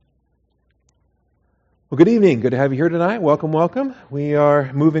Well, good evening. Good to have you here tonight. Welcome, welcome. We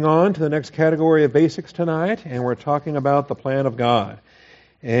are moving on to the next category of basics tonight, and we're talking about the plan of God.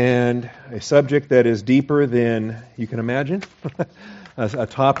 And a subject that is deeper than you can imagine, a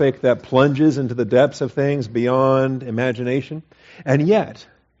topic that plunges into the depths of things beyond imagination, and yet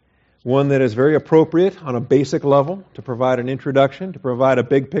one that is very appropriate on a basic level to provide an introduction, to provide a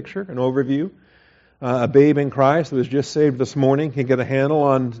big picture, an overview. A babe in Christ who was just saved this morning can get a handle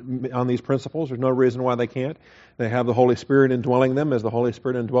on these principles. There's no reason why they can't. They have the Holy Spirit indwelling them as the Holy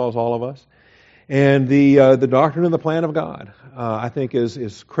Spirit indwells all of us. And the doctrine of the plan of God, I think,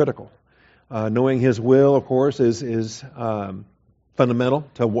 is critical. Knowing His will, of course, is fundamental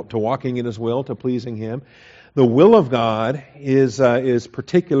to walking in His will, to pleasing Him. The will of God is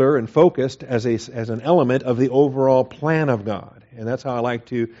particular and focused as an element of the overall plan of God. And that's how I like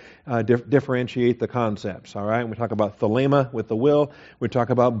to differentiate the concepts. All right, we talk about thelema with the will. We talk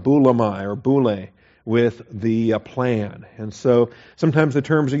about boulemai or boule with the plan. And so sometimes the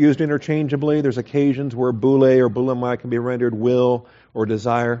terms are used interchangeably. There's occasions where boule or boulemai can be rendered will or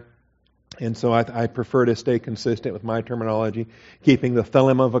desire. And so I prefer to stay consistent with my terminology, keeping the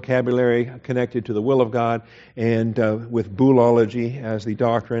thelema vocabulary connected to the will of God, and with boulology as the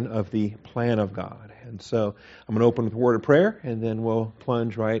doctrine of the plan of God. And so I'm going to open with a word of prayer, and then we'll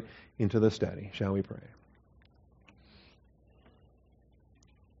plunge right into the study. Shall we pray?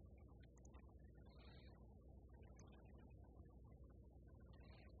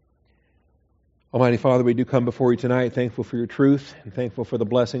 Almighty Father, we do come before you tonight thankful for your truth and thankful for the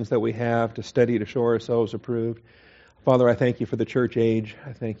blessings that we have to study, to show ourselves approved. Father, I thank you for the church age.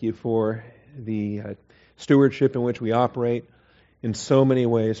 I thank you for the stewardship in which we operate. In so many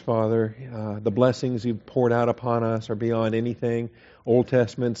ways, Father, the blessings you've poured out upon us are beyond anything Old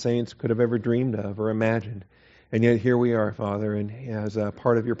Testament saints could have ever dreamed of or imagined. And yet here we are, Father, and as a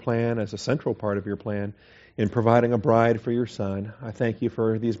part of your plan, as a central part of your plan, in providing a bride for your Son. I thank you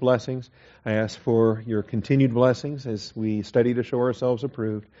for these blessings. I ask for your continued blessings as we study to show ourselves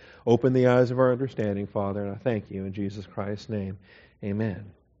approved. Open the eyes of our understanding, Father, and I thank you in Jesus Christ's name.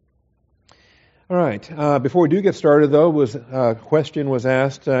 Amen. All right. Before we do get started, though, a question was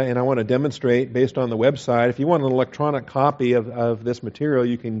asked, and I want to demonstrate based on the website. If you want an electronic copy of this material,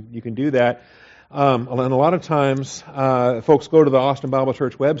 you can do that. And a lot of times, folks go to the Austin Bible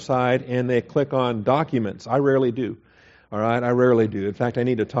Church website and they click on documents. I rarely do. All right, I rarely do. In fact, I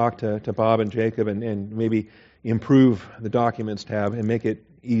need to talk to Bob and Jacob and maybe improve the documents tab and make it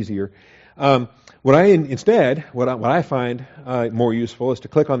easier. What I find more useful is to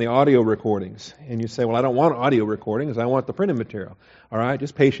click on the audio recordings. And you say, well, I don't want audio recordings. I want the printed material. All right,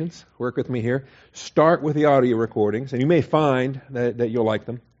 just patience. Work with me here. Start with the audio recordings, and you may find that you'll like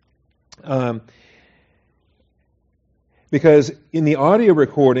them. Because in the audio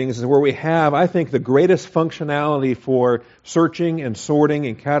recordings is where we have, I think, the greatest functionality for searching and sorting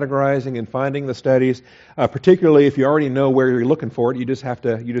and categorizing and finding the studies. Particularly if you already know where you're looking for it, you just have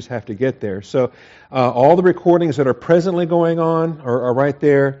to get there. So all the recordings that are presently going on are right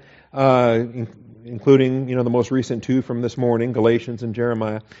there, including the most recent two from this morning, Galatians and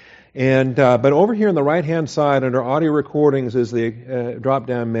Jeremiah. And but over here on the right-hand side under audio recordings is the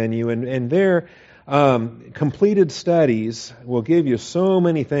drop-down menu, and there completed studies will give you so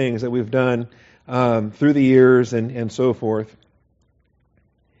many things that we've done through the years and so forth.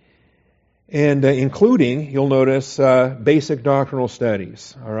 And including, you'll notice, basic doctrinal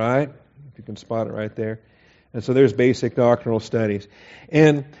studies, all right? If you can spot it right there. And so there's basic doctrinal studies.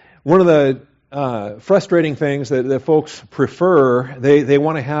 And one of the frustrating things that folks prefer, they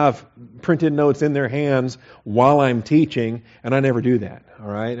want to have printed notes in their hands while I'm teaching, and I never do that, all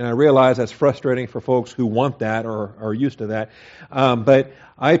right? And I realize that's frustrating for folks who want that or are used to that. But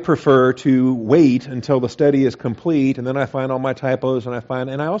I prefer to wait until the study is complete, and then I find all my typos, and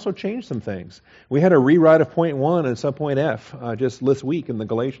I also change some things. We had a rewrite of point 1 and subpoint F just this week in the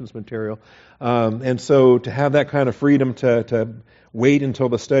Galatians material. And so to have that kind of freedom to wait until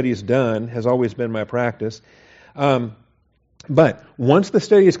the study is done has always been my practice. But once the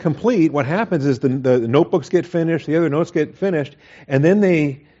study is complete, what happens is the notebooks get finished, the other notes get finished, and then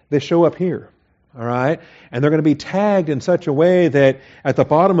they show up here. All right? And they're going to be tagged in such a way that at the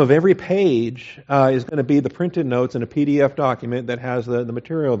bottom of every page is going to be the printed notes in a PDF document that has the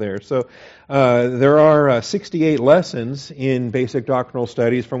material there. So there are 68 lessons in basic doctrinal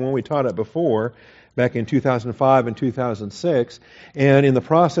studies from when we taught it before. back in 2005 and 2006. And in the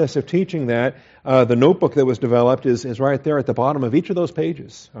process of teaching that, the notebook that was developed is right there at the bottom of each of those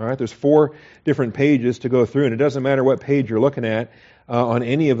pages. All right, there's 4 different pages to go through, and it doesn't matter what page you're looking at. On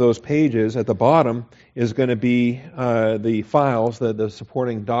any of those pages, at the bottom is going to be the files, the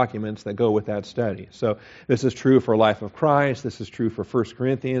supporting documents that go with that study. So this is true for Life of Christ. This is true for 1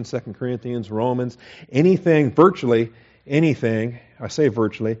 Corinthians, 2 Corinthians, Romans, anything, virtually anything. I say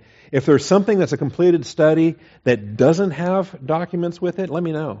virtually. If there's something that's a completed study that doesn't have documents with it, let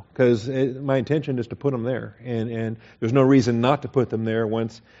me know, because my intention is to put them there, and there's no reason not to put them there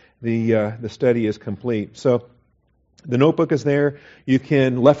once the study is complete. So the notebook is there. You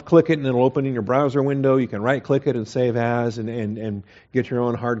can left-click it and it'll open in your browser window. You can right-click it and save as and get your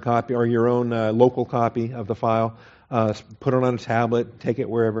own hard copy or your own local copy of the file. Put it on a tablet, take it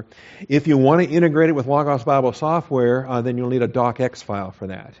wherever. If you want to integrate it with Logos Bible software, then you'll need a docx file for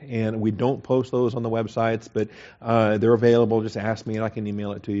that. And we don't post those on the websites, but they're available. Just ask me and I can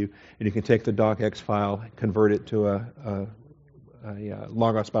email it to you. And you can take the docx file, convert it to a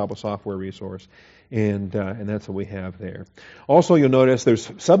Logos Bible software resource. And that's what we have there. Also, you'll notice there's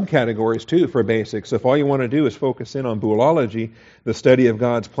subcategories, too, for basics. So if all you want to do is focus in on boolology, the study of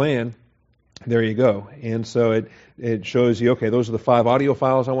God's plan, there you go. And so it shows you, okay, those are the 5 audio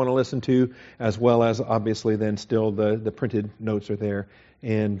files I want to listen to, as well as, obviously, then still the printed notes are there.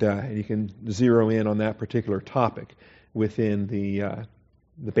 And you can zero in on that particular topic within the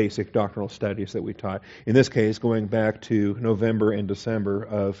basic doctrinal studies that we taught. In this case, going back to November and December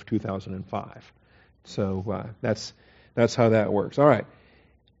of 2005. So that's how that works. All right.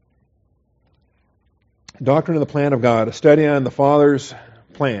 Doctrine of the Plan of God, a study on the Father's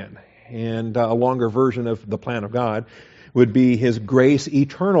plan. And a longer version of the plan of God would be His grace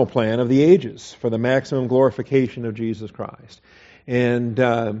eternal plan of the ages for the maximum glorification of Jesus Christ. And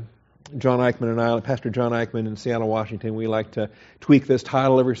John Eichmann and I, Pastor John Eichmann in Seattle, Washington, we like to tweak this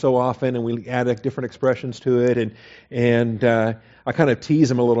title every so often, and we add different expressions to it. And I kind of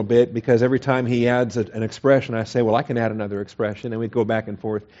tease him a little bit because every time he adds an expression, I say, well, I can add another expression, and we go back and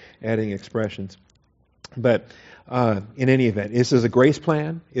forth adding expressions. But in any event, this is a grace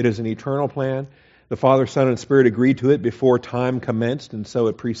plan. It is an eternal plan. The Father, Son, and Spirit agreed to it before time commenced, and so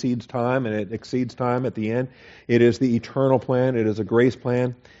it precedes time and it exceeds time at the end. It is the eternal plan. It is a grace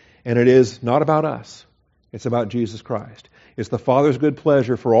plan. And it is not about us. It's about Jesus Christ. It's the Father's good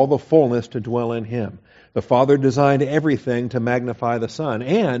pleasure for all the fullness to dwell in Him. The Father designed everything to magnify the Son.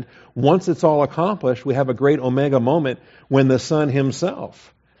 And once it's all accomplished, we have a great omega moment when the Son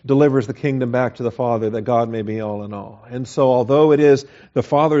Himself delivers the kingdom back to the Father, that God may be all in all. And so although it is the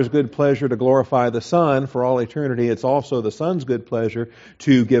Father's good pleasure to glorify the Son for all eternity, it's also the Son's good pleasure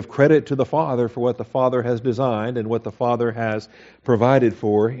to give credit to the Father for what the Father has designed and what the Father has provided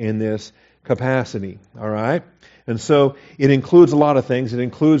for in this capacity. All right? And so it includes a lot of things. It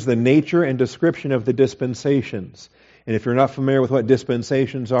includes the nature and description of the dispensations. And if you're not familiar with what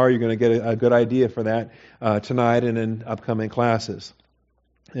dispensations are, you're going to get a good idea for that tonight and in upcoming classes.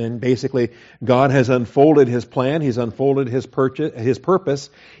 And basically, God has unfolded His plan. He's unfolded His purpose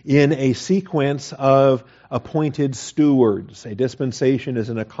in a sequence of appointed stewards. A dispensation is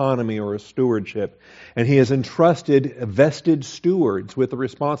an economy or a stewardship. And He has entrusted vested stewards with the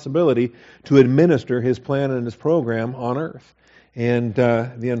responsibility to administer His plan and His program on earth. And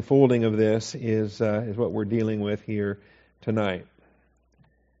the unfolding of this is what we're dealing with here tonight.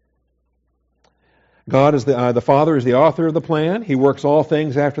 God is the Father is the author of the plan. He works all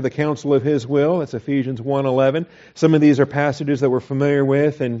things after the counsel of His will. That's Ephesians 1:11. Some of these are passages that we're familiar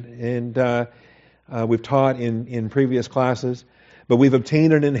with and we've taught in previous classes. But we've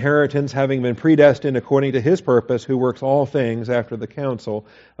obtained an inheritance, having been predestined according to His purpose, who works all things after the counsel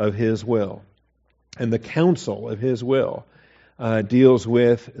of His will. And the counsel of His will deals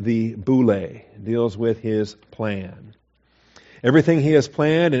with the boule, deals with His plan. Everything He has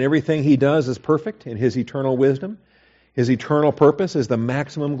planned and everything He does is perfect in His eternal wisdom. His eternal purpose is the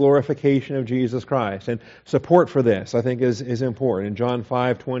maximum glorification of Jesus Christ. And support for this, I think, is important. In John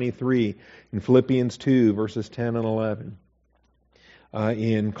 5:23, in Philippians 2, verses 10 and 11,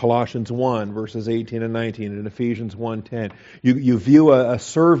 in Colossians 1, verses 18 and 19, and in Ephesians 1:10. You view a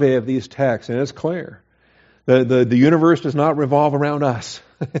survey of these texts, and it's clear. The universe does not revolve around us,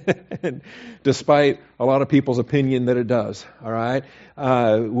 despite a lot of people's opinion that it does. All right.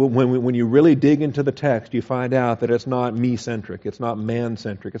 When you really dig into the text, you find out that it's not me-centric, it's not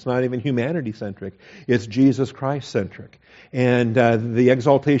man-centric, it's not even humanity-centric. It's Jesus Christ-centric. And the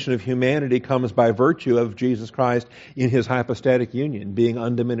exaltation of humanity comes by virtue of Jesus Christ in his hypostatic union, being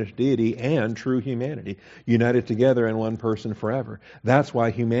undiminished deity and true humanity, united together in one person forever. That's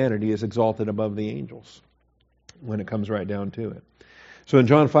why humanity is exalted above the angels, when it comes right down to it. So in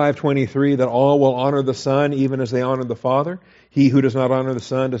John 5:23, that all will honor the Son even as they honor the Father. He who does not honor the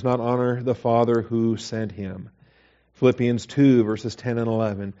Son does not honor the Father who sent him. Philippians 2, verses 10 and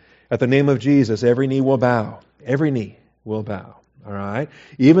 11. At the name of Jesus, every knee will bow. Every knee will bow. All right?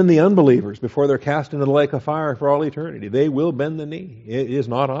 Even the unbelievers, before they're cast into the lake of fire for all eternity, they will bend the knee. It is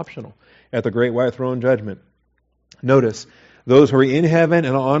not optional at the great white throne judgment. Notice, those who are in heaven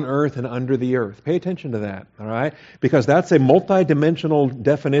and on earth and under the earth. Pay attention to that, all right? Because that's a multidimensional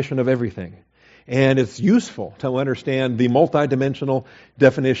definition of everything. And it's useful to understand the multidimensional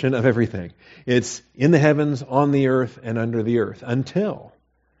definition of everything. It's in the heavens, on the earth, and under the earth. Until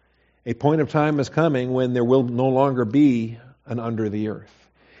a point of time is coming when there will no longer be an under the earth.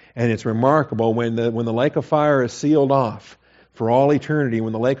 And it's remarkable when the lake of fire is sealed off for all eternity,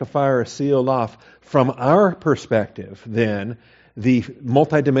 when the lake of fire is sealed off, from our perspective, then, the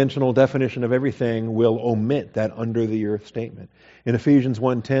multidimensional definition of everything will omit that under-the-earth statement. In Ephesians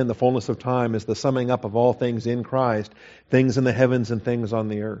 1:10, the fullness of time is the summing up of all things in Christ, things in the heavens and things on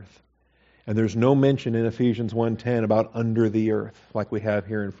the earth. And there's no mention in Ephesians 1:10 about under the earth, like we have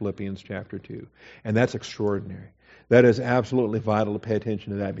here in Philippians chapter 2. And that's extraordinary. That is absolutely vital to pay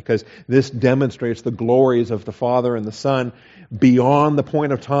attention to that, because this demonstrates the glories of the Father and the Son beyond the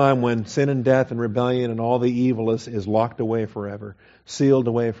point of time when sin and death and rebellion and all the evil is locked away forever, sealed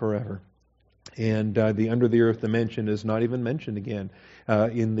away forever. And the under-the-earth dimension is not even mentioned again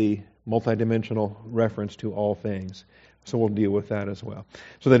in the multidimensional reference to all things. So we'll deal with that as well.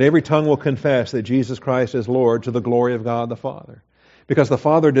 So that every tongue will confess that Jesus Christ is Lord, to the glory of God the Father. Because the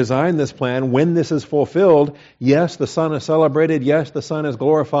Father designed this plan, when this is fulfilled, yes, the Son is celebrated, yes, the Son is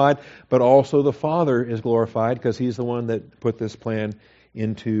glorified, but also the Father is glorified because He's the one that put this plan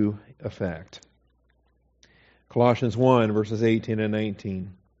into effect. Colossians 1, verses 18 and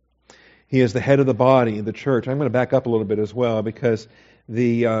 19. He is the head of the body, the church. I'm going to back up a little bit as well, because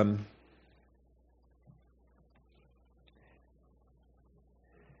we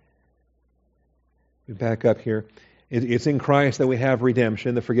back up here. It's in Christ that we have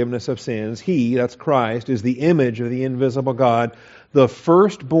redemption, the forgiveness of sins. He, that's Christ, is the image of the invisible God, the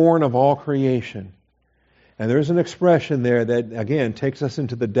firstborn of all creation. And there's an expression there that, again, takes us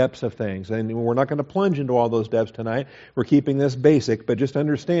into the depths of things. And we're not going to plunge into all those depths tonight. We're keeping this basic, but just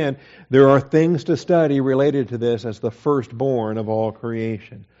understand there are things to study related to this as the firstborn of all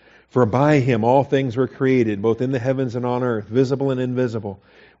creation. For by Him all things were created, both in the heavens and on earth, visible and invisible.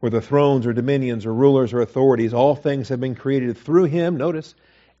 Whether thrones or dominions or rulers or authorities, all things have been created through Him, notice,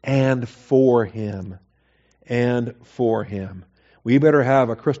 and for Him. And for Him. We better have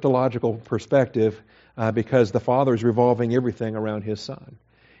a Christological perspective because the Father is revolving everything around His Son.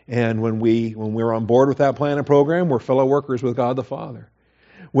 And when we're on board with that plan and program, we're fellow workers with God the Father.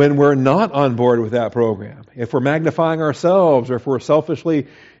 When we're not on board with that program, if we're magnifying ourselves or if we're selfishly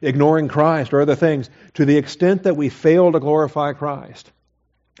ignoring Christ or other things, to the extent that we fail to glorify Christ,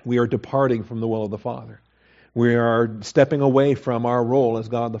 we are departing from the will of the Father. We are stepping away from our role as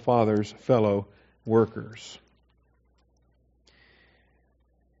God the Father's fellow workers.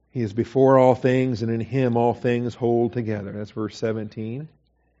 He is before all things, and in Him all things hold together. That's verse 17.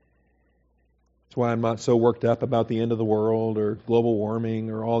 That's why I'm not so worked up about the end of the world or global warming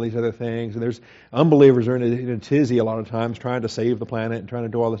or all these other things. And there's unbelievers are in a tizzy a lot of times trying to save the planet and trying to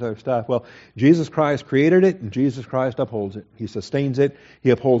do all this other stuff. Well, Jesus Christ created it and Jesus Christ upholds it. He sustains it.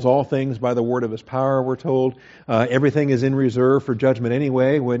 He upholds all things by the word of His power, we're told. Everything is in reserve for judgment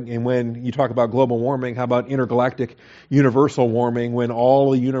anyway. When you talk about global warming, how about intergalactic universal warming when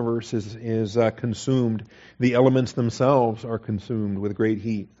all the universe is consumed? The elements themselves are consumed with great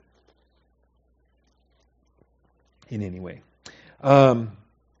heat. In any way.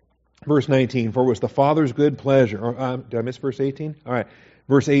 Verse 19, for it was the Father's good pleasure. Did I miss verse 18? All right.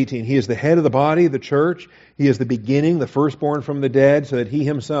 Verse 18, He is the head of the body, the church. He is the beginning, the firstborn from the dead, so that He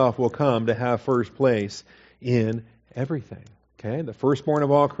Himself will come to have first place in everything. Okay? The firstborn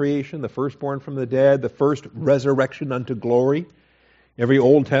of all creation, the firstborn from the dead, the first resurrection unto glory. Every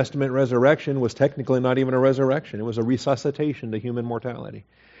Old Testament resurrection was technically not even a resurrection. It was a resuscitation to human mortality.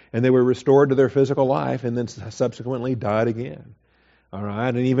 And they were restored to their physical life and then subsequently died again. All right,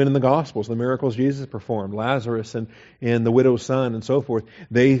 and even in the Gospels, the miracles Jesus performed, Lazarus and the widow's son and so forth,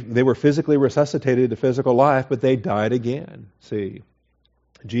 they were physically resuscitated to physical life, but they died again. See,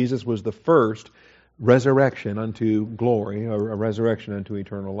 Jesus was the first resurrection unto glory, or a resurrection unto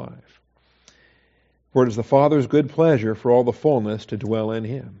eternal life. For it is the Father's good pleasure for all the fullness to dwell in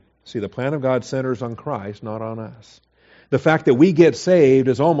Him. See, the plan of God centers on Christ, not on us. The fact that we get saved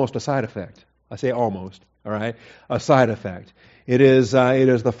is almost a side effect. I say almost, all right? A side effect. It is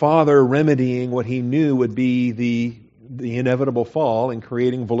the Father remedying what He knew would be the inevitable fall and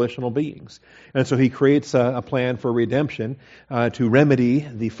creating volitional beings. And so He creates a plan for redemption to remedy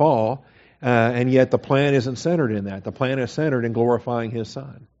the fall, and yet the plan isn't centered in that. The plan is centered in glorifying His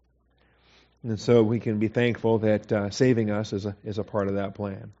Son. And so we can be thankful that saving us is a part of that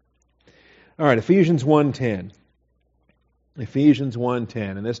plan. All right, Ephesians 1:10. Ephesians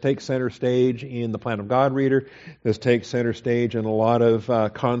 1:10, and this takes center stage in the Plan of God reader. This takes center stage in a lot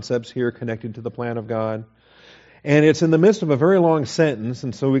of concepts here connected to the plan of God. And it's in the midst of a very long sentence,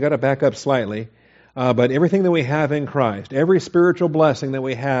 and so we got to back up slightly. But everything that we have in Christ, every spiritual blessing that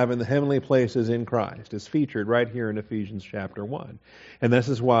we have in the heavenly places in Christ is featured right here in Ephesians chapter 1. And this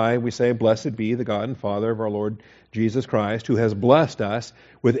is why we say, "Blessed be the God and Father of our Lord Jesus Christ, who has blessed us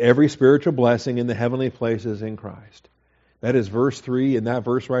with every spiritual blessing in the heavenly places in Christ." That is verse 3, and that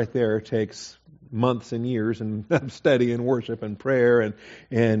verse right there takes months and years and study and worship and prayer, and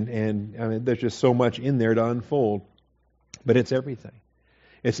I mean, there's just so much in there to unfold. But it's everything.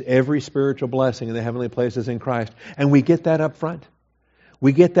 It's every spiritual blessing in the heavenly places in Christ. And we get that up front.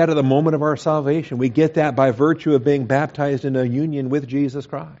 We get that at the moment of our salvation. We get that by virtue of being baptized in a union with Jesus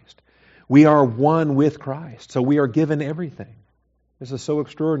Christ. We are one with Christ, so we are given everything. This is so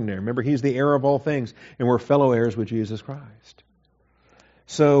extraordinary. Remember, He's the heir of all things, and we're fellow heirs with Jesus Christ.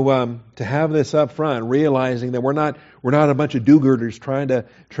 So to have this up front, realizing that we're not a bunch of do-gooders trying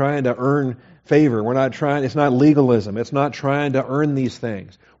to earn favor. We're not trying. It's not legalism. It's not trying to earn these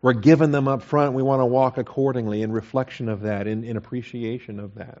things. We're given them up front. We want to walk accordingly in reflection of that, in appreciation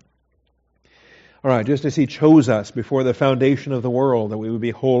of that. All right, just as He chose us before the foundation of the world, that we would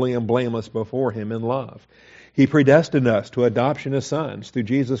be holy and blameless before Him in love. He predestined us to adoption as sons through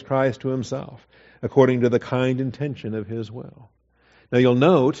Jesus Christ to Himself, according to the kind intention of His will. Now you'll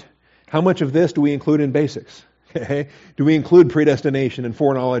note, how much of this do we include in basics? Okay? Do we include predestination and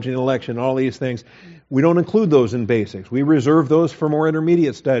foreknowledge and election, all these things? We don't include those in basics. We reserve those for more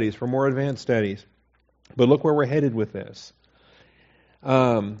intermediate studies, for more advanced studies. But look where we're headed with this.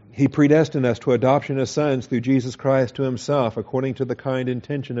 He predestined us to adoption as sons through Jesus Christ to Himself, according to the kind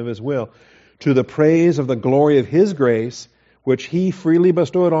intention of His will, to the praise of the glory of His grace, which He freely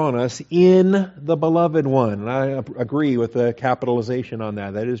bestowed on us in the Beloved One. And I agree with the capitalization on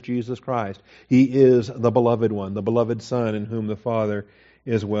that. That is Jesus Christ. He is the Beloved One, the Beloved Son, in whom the Father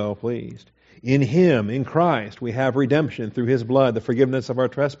is well pleased. In Him, in Christ, we have redemption through His blood, the forgiveness of our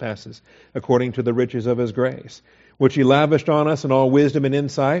trespasses, according to the riches of His grace, which He lavished on us in all wisdom and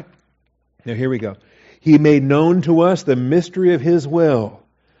insight. Now here we go. He made known to us the mystery of His will,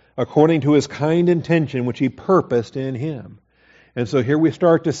 according to His kind intention, which He purposed in Him. And so here we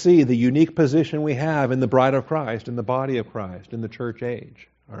start to see the unique position we have in the bride of Christ, in the body of Christ, in the church age.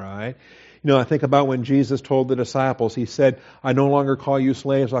 All right? You know, I think about when Jesus told the disciples, He said, "I no longer call you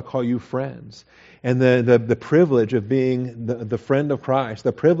slaves, I'll call you friends." And the privilege of being the friend of Christ,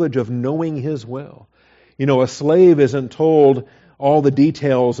 the privilege of knowing His will. You know, a slave isn't told all the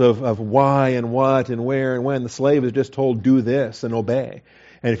details of why and what and where and when. The slave is just told, do this and obey.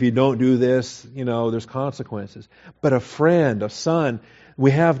 And if you don't do this, you know, there's consequences. But a friend, a son, we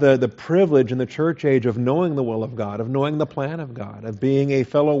have the privilege in the church age of knowing the will of God, of knowing the plan of God, of being a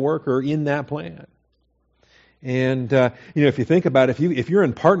fellow worker in that plan. And, you know, if you think about it, if you're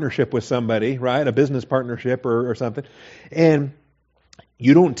in partnership with somebody, right, a business partnership or something, and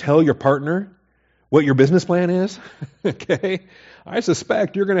you don't tell your partner what your business plan is, okay, I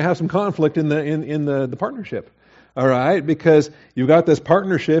suspect you're going to have some conflict in the partnership. All right, because you've got this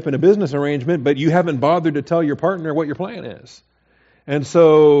partnership and a business arrangement, but you haven't bothered to tell your partner what your plan is. And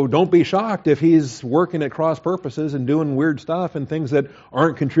so don't be shocked if he's working at cross purposes and doing weird stuff and things that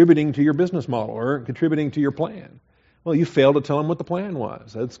aren't contributing to your business model or aren't contributing to your plan. Well, you failed to tell him what the plan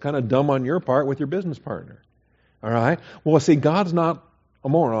was. That's kind of dumb on your part with your business partner. All right? Well, see, God's not a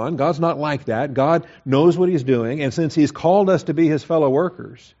moron. God's not like that. God knows what He's doing, and since He's called us to be His fellow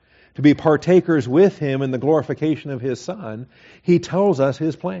workers, to be partakers with Him in the glorification of His Son, He tells us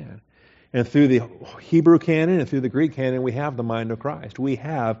His plan. And through the Hebrew canon and through the Greek canon, we have the mind of Christ. We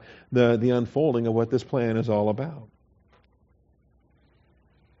have the unfolding of what this plan is all about.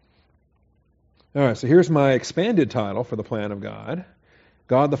 All right, so here's my expanded title for the plan of God.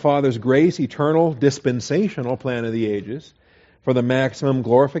 God the Father's grace, eternal, dispensational plan of the ages for the maximum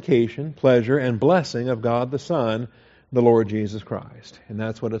glorification, pleasure, and blessing of God the Son, the Lord Jesus Christ. And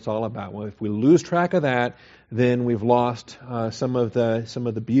that's what it's all about. Well, if we lose track of that, then we've lost some of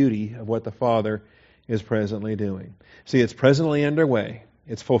the beauty of what the Father is presently doing. See, it's presently underway.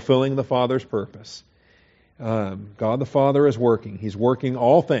 It's fulfilling the Father's purpose. God the Father is working. He's working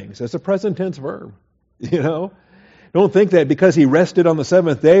all things. That's a present tense verb. Don't think that because He rested on the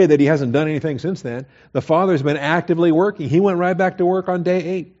seventh day that He hasn't done anything since then. The Father's been actively working. He went right back to work on day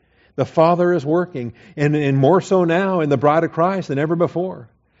 8. The Father is working, and more so now in the bride of Christ than ever before.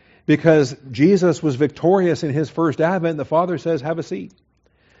 Because Jesus was victorious in His first advent, the Father says, have a seat.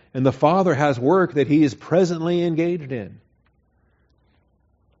 And the Father has work that He is presently engaged in.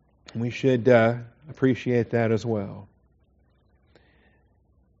 We should appreciate that as well.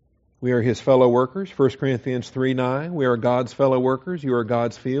 We are His fellow workers, 1 Corinthians 3:9. We are God's fellow workers. You are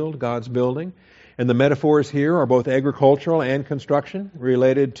God's field, God's building. And the metaphors here are both agricultural and construction,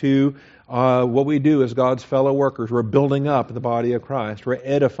 related to what we do as God's fellow workers. We're building up the body of Christ. We're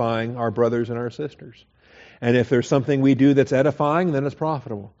edifying our brothers and our sisters. And if there's something we do that's edifying, then it's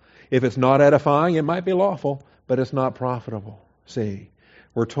profitable. If it's not edifying, it might be lawful, but it's not profitable. See,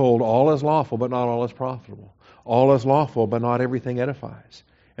 we're told all is lawful, but not all is profitable. All is lawful, but not everything edifies.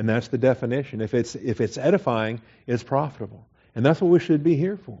 And that's the definition. If it's edifying, it's profitable. And that's what we should be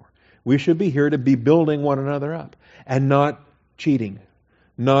here for. We should be here to be building one another up and not cheating,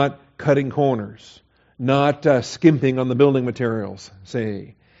 not cutting corners, not skimping on the building materials.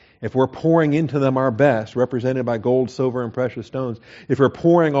 See, if we're pouring into them our best, represented by gold, silver, and precious stones, if we're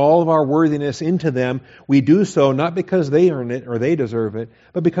pouring all of our worthiness into them, we do so not because they earn it or they deserve it,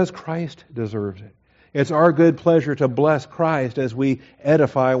 but because Christ deserves it. It's our good pleasure to bless Christ as we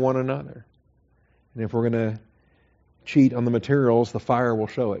edify one another. And if we're going to cheat on the materials, the fire will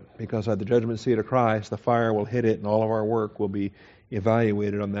show it. Because at the judgment seat of Christ, the fire will hit it and all of our work will be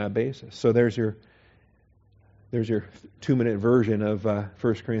evaluated on that basis. So there's your 2-minute version of 1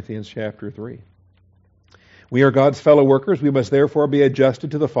 Corinthians chapter 3. We are God's fellow workers. We must therefore be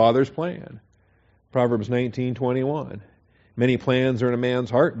adjusted to the Father's plan. Proverbs 19:21. Many plans are in a man's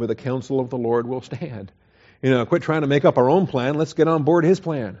heart, but the counsel of the Lord will stand. Quit trying to make up our own plan. Let's get on board His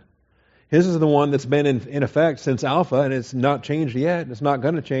plan. His is the one that's been in effect since Alpha, and it's not changed yet. It's not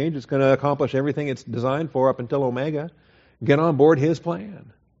going to change. It's going to accomplish everything it's designed for up until Omega. Get on board His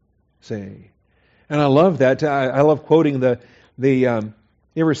plan. See. And I love that. I love quoting you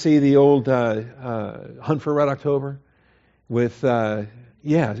ever see the old Hunt for Red October? With,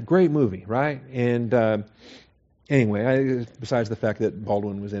 great movie, right? And anyway, besides the fact that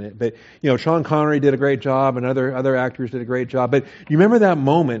Baldwin was in it. But, Sean Connery did a great job, and other actors did a great job. But you remember that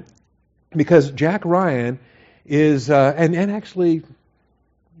moment? Because Jack Ryan is, and actually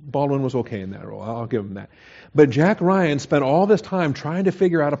Baldwin was okay in that role. I'll give him that. But Jack Ryan spent all this time trying to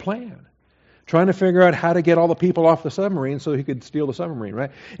figure out a plan. Trying to figure out how to get all the people off the submarine so he could steal the submarine,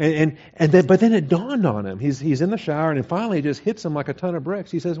 right? But then it dawned on him. He's in the shower and it finally just hits him like a ton of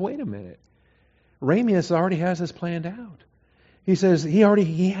bricks. He says, wait a minute. Ramius already has this planned out. He says he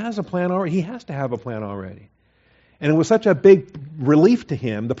has a plan already. He has to have a plan already. And it was such a big relief to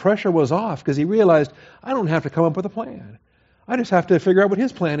him. The pressure was off because he realized, I don't have to come up with a plan. I just have to figure out what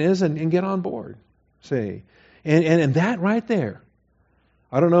his plan is and get on board. See? And that right there,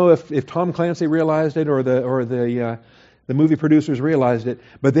 I don't know if Tom Clancy realized it or the movie producers realized it,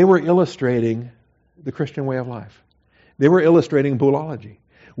 but they were illustrating the Christian way of life. They were illustrating boolology.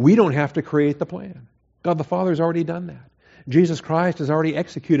 We don't have to create the plan. God the Father has already done that. Jesus Christ has already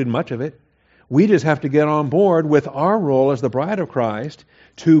executed much of it. We just have to get on board with our role as the bride of Christ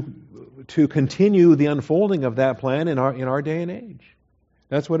to continue the unfolding of that plan in our day and age.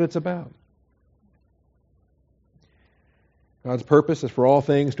 That's what it's about. God's purpose is for all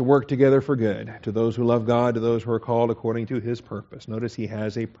things to work together for good, to those who love God, to those who are called according to His purpose. Notice He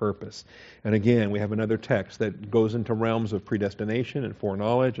has a purpose. And again, we have another text that goes into realms of predestination and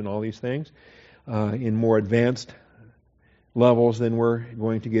foreknowledge and all these things in more advanced levels than we're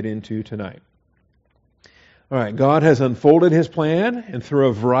going to get into tonight. All right, God has unfolded His plan, and through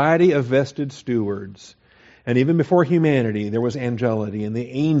a variety of vested stewards. And even before humanity, there was angelity, and the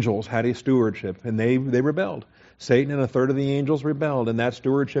angels had a stewardship, and they rebelled. Satan and a third of the angels rebelled, and that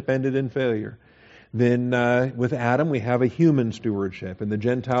stewardship ended in failure. Then with Adam, we have a human stewardship, and the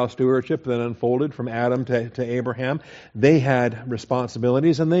Gentile stewardship that unfolded from Adam to Abraham. They had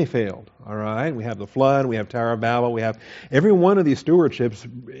responsibilities, and they failed. All right, we have the flood, we have Tower of Babel, we have every one of these stewardships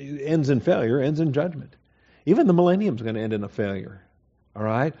ends in failure, ends in judgment. Even the millennium is going to end in a failure. All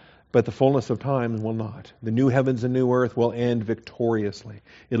right, but the fullness of time will not. The new heavens and new earth will end victoriously.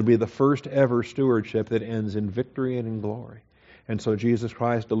 It'll be the first ever stewardship that ends in victory and in glory. And so Jesus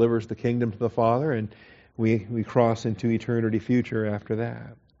Christ delivers the kingdom to the Father, and we cross into eternity future after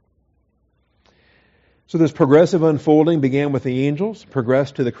that. So this progressive unfolding began with the angels,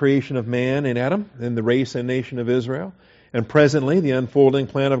 progressed to the creation of man in Adam, then the race and nation of Israel, and presently the unfolding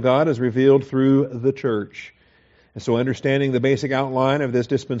plan of God is revealed through the church. And so understanding the basic outline of this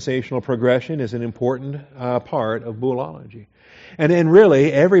dispensational progression is an important part of Boolology. And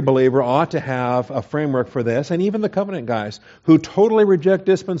really, every believer ought to have a framework for this, and even the covenant guys who totally reject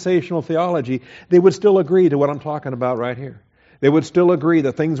dispensational theology, they would still agree to what I'm talking about right here. They would still agree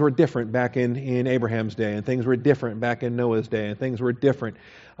that things were different back in Abraham's day, and things were different back in Noah's day, and things were different.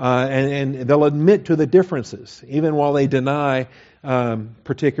 And they'll admit to the differences, even while they deny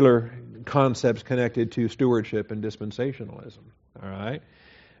particular concepts connected to stewardship and dispensationalism. All right?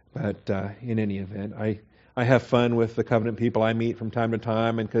 But in any event, I have fun with the covenant people I meet from time to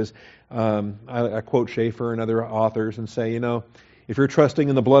time, and because I quote Schaeffer and other authors and say, if you're trusting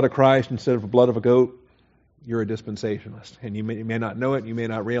in the blood of Christ instead of the blood of a goat, you're a dispensationalist. And you may not know it, you may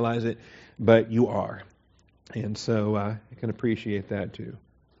not realize it, but you are. And so I can appreciate that too.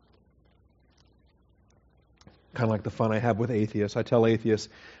 Kind of like the fun I have with atheists. I tell atheists,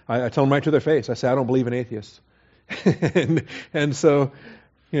 I tell them right to their face, I say, I don't believe in atheists. and so,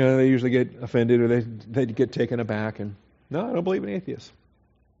 they usually get offended, or they get taken aback, and no, I don't believe in atheists.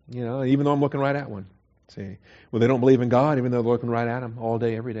 Even though I'm looking right at one. See, well, they don't believe in God, even though they're looking right at Him all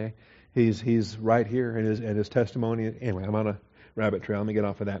day, every day. He's right here in his testimony. Anyway, I'm on a rabbit trail. Let me get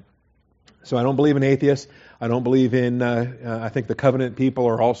off of that. So I don't believe in atheists. I don't believe in, I think the covenant people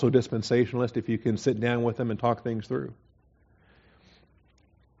are also dispensationalists if you can sit down with them and talk things through.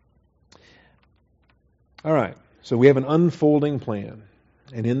 All right, so we have an unfolding plan.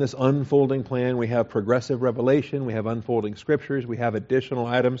 And in this unfolding plan, we have progressive revelation, we have unfolding scriptures, we have additional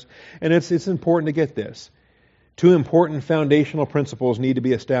items. And it's important to get this. Two important foundational principles need to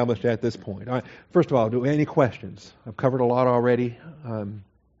be established at this point. All right, first of all, do we have any questions? I've covered a lot already. Do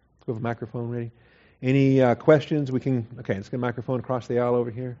we have a microphone ready? Any questions? Okay, let's get a microphone across the aisle over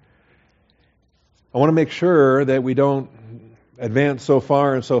here. I want to make sure that we don't advance so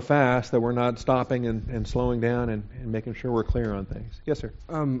far and so fast that we're not stopping and slowing down and making sure we're clear on things. Yes, sir.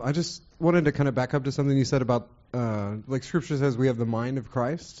 I just wanted to kind of back up to something you said about, like Scripture says we have the mind of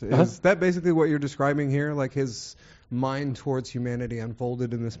Christ. Is that basically what you're describing here? Like His mind towards humanity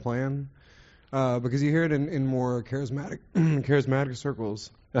unfolded in this plan? Because you hear it in more charismatic circles.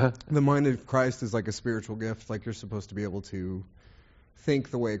 The mind of Christ is like a spiritual gift. Like you're supposed to be able to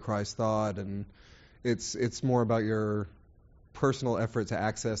think the way Christ thought, and it's more about your personal effort to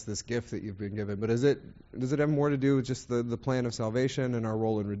access this gift that you've been given. But does it have more to do with just the plan of salvation and our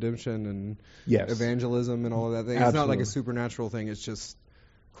role in redemption and evangelism and all of that thing? Absolutely. It's not like a supernatural thing. It's just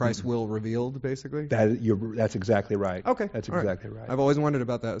Christ's will revealed, basically. That's exactly right. Okay, that's exactly right. I've always wondered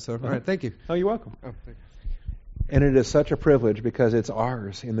about that. So, all right, thank you. Oh, you're welcome. Oh, thank you. And it is such a privilege because it's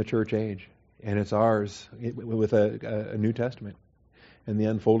ours in the church age, and it's ours with a New Testament and the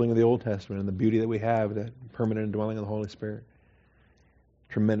unfolding of the Old Testament and the beauty that we have, the permanent indwelling of the Holy Spirit.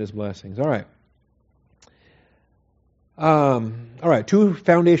 Tremendous blessings. All right, two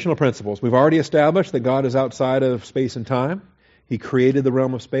foundational principles. We've already established that God is outside of space and time. He created the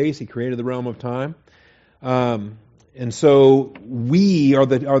realm of space. He created the realm of time. And so we are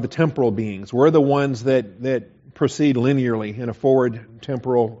the temporal beings. We're the ones that proceed linearly in a forward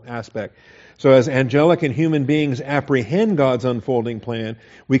temporal aspect. So as angelic and human beings apprehend God's unfolding plan,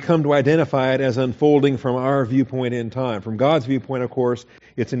 we come to identify it as unfolding from our viewpoint in time. From God's viewpoint, of course,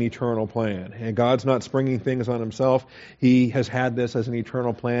 it's an eternal plan. And God's not springing things on Himself. He has had this as an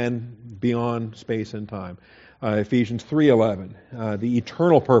eternal plan beyond space and time. Ephesians 3:11, the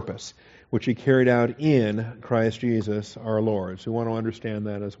eternal purpose, which He carried out in Christ Jesus our Lord. So we want to understand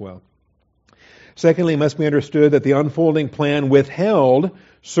that as well. Secondly, it must be understood that the unfolding plan withheld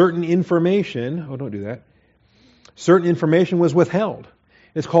certain information. Oh, don't do that. Certain information was withheld.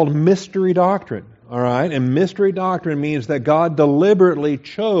 It's called mystery doctrine. All right? And mystery doctrine means that God deliberately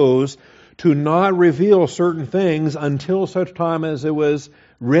chose to not reveal certain things until such time as it was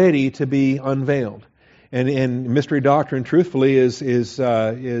ready to be unveiled. And mystery doctrine, truthfully,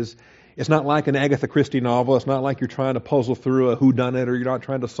 is It's not like an Agatha Christie novel. It's not like you're trying to puzzle through a whodunit or you're not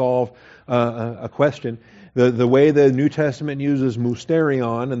trying to solve a question. The way the New Testament uses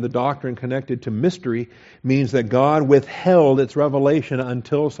mysterion and the doctrine connected to mystery means that God withheld its revelation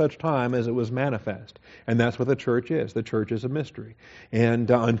until such time as it was manifest. And that's what the church is. The church is a mystery. And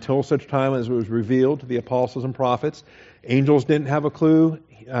until such time as it was revealed to the apostles and prophets, angels didn't have a clue,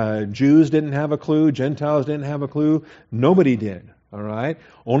 Jews didn't have a clue, Gentiles didn't have a clue, nobody did. All right.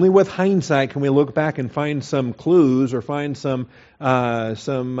 Only with hindsight can we look back and find some clues or find some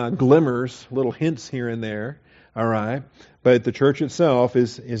glimmers, little hints here and there. All right. But the church itself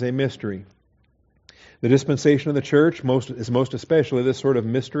is a mystery. The dispensation of the church is most especially this sort of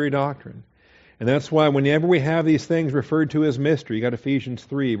mystery doctrine. And that's why whenever we have these things referred to as mystery, you got Ephesians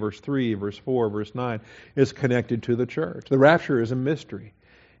 3, verse 3, verse 4, verse 9, is connected to the church. The rapture is a mystery.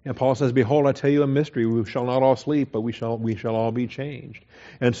 And Paul says, behold, I tell you a mystery. We shall not all sleep, but we shall all be changed.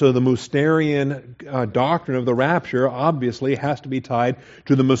 And so the Mysterian doctrine of the rapture obviously has to be tied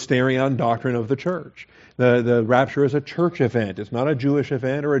to the Mysterian doctrine of the church. The rapture is a church event. It's not a Jewish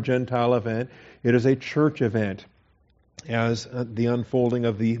event or a Gentile event. It is a church event, as the unfolding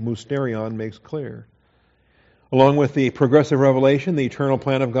of the Mysterion makes clear. Along with the progressive revelation, the eternal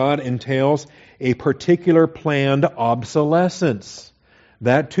plan of God entails a particular planned obsolescence.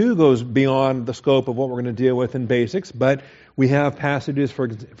 That too goes beyond the scope of what we're going to deal with in basics, but we have passages, for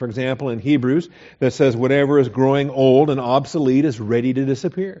example, in Hebrews that says whatever is growing old and obsolete is ready to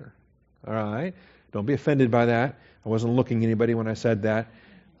disappear. All right? Don't be offended by that. I wasn't looking at anybody when I said that.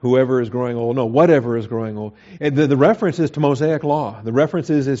 Whoever is growing old. No, whatever is growing old. And the reference is to Mosaic law. The reference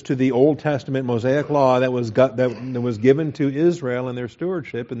is to the Old Testament Mosaic law that was given to Israel in their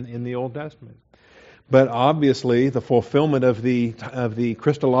stewardship in the Old Testament. But obviously, the fulfillment of the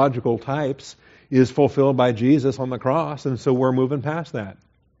Christological types is fulfilled by Jesus on the cross, and so we're moving past that.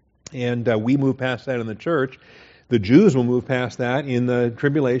 And we move past that in the church. The Jews will move past that in the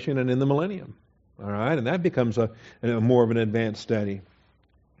tribulation and in the millennium. All right, and that becomes a more of an advanced study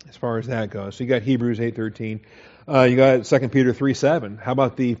as far as that goes. So you got Hebrews 8:13. You got 2 Peter 3:7. How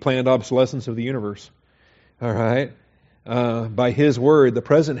about the planned obsolescence of the universe? All right. By His word, the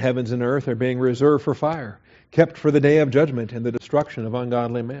present heavens and earth are being reserved for fire, kept for the day of judgment and the destruction of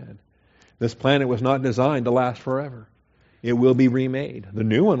ungodly men. This planet was not designed to last forever. It will be remade. The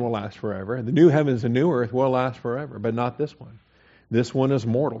new one will last forever. The new heavens and new earth will last forever, but not this one. This one is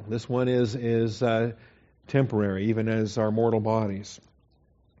mortal. This one is temporary, even as our mortal bodies.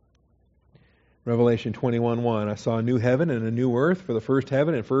 Revelation 21:1. I saw a new heaven and a new earth, for the first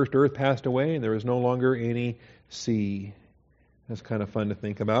heaven and first earth passed away, and there is no longer any sea. That's kind of fun to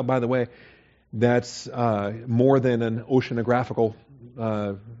think about. By the way, that's more than an oceanographical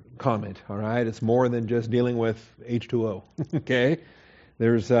comment, all right? It's more than just dealing with H2O, okay?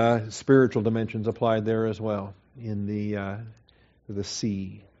 There's spiritual dimensions applied there as well in the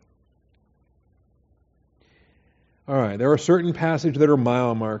sea. All right, there are certain passages that are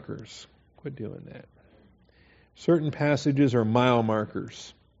mile markers. Quit doing that. Certain passages are mile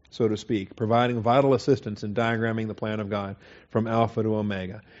markers, so to speak, providing vital assistance in diagramming the plan of God from Alpha to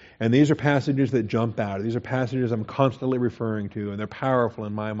Omega. And these are passages that jump out. These are passages I'm constantly referring to, and they're powerful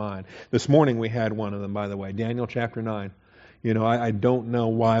in my mind. This morning we had one of them, by the way, Daniel chapter 9. You know, I don't know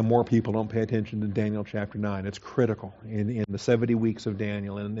why more people don't pay attention to Daniel chapter 9. It's critical in the 70 weeks of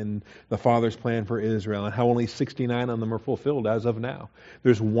Daniel and in the Father's plan for Israel and how only 69 of them are fulfilled as of now.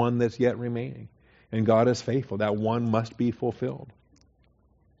 There's one that's yet remaining. And God is faithful. That one must be fulfilled.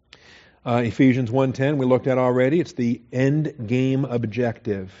 Ephesians 1:10 we looked at already. It's the end game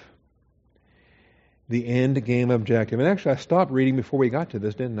objective. The end game objective. And actually I stopped reading before we got to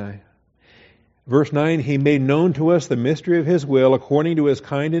this, didn't I? Verse 9, He made known to us the mystery of His will according to His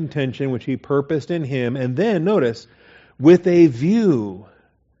kind intention which He purposed in Him. And then, notice, with a view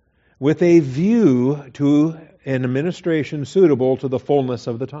to an administration suitable to the fullness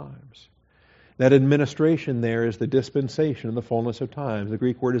of the times. That administration there is the dispensation of the fullness of times. The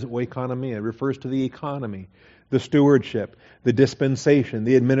Greek word is oikonomia. It refers to the economy, the stewardship, the dispensation,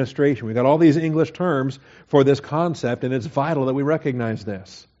 the administration. We've got all these English terms for this concept, and it's vital that we recognize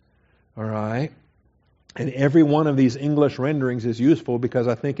this. All right? And every one of these English renderings is useful because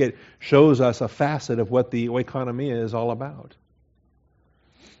I think it shows us a facet of what the oikonomia is all about.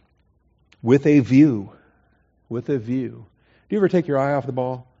 With a view. With a view. Do you ever take your eye off the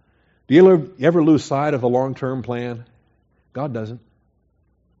ball? Do you ever lose sight of the long-term plan? God doesn't.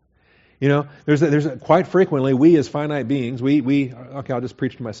 You know, there's quite frequently, we as finite beings, okay, I'll just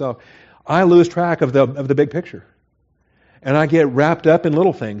preach to myself. I lose track of the big picture. And I get wrapped up in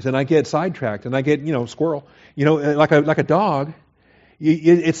little things, and I get sidetracked, and I get, squirrel. Like a dog,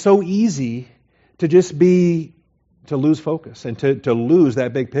 It's so easy to just to lose focus and to lose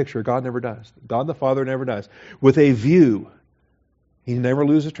that big picture. God never does. God the Father never does. With a view, He never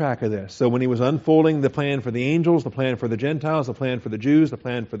loses track of this. So when He was unfolding the plan for the angels, the plan for the Gentiles, the plan for the Jews, the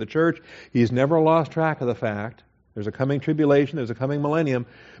plan for the church, He's never lost track of the fact there's a coming tribulation, there's a coming millennium,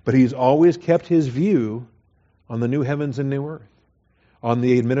 but He's always kept His view on the new heavens and new earth, on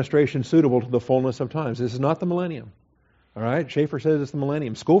the administration suitable to the fullness of times. This is not the millennium. All right? Schaeffer says it's the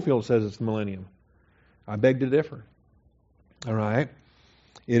millennium. Schofield says it's the millennium. I beg to differ. All right?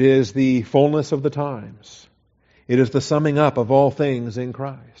 It is the fullness of the times. It is the summing up of all things in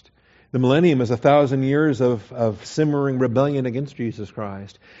Christ. The millennium is 1,000 years of simmering rebellion against Jesus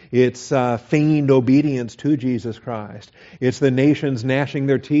Christ. It's feigned obedience to Jesus Christ. It's the nations gnashing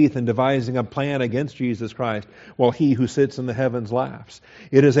their teeth and devising a plan against Jesus Christ while He who sits in the heavens laughs.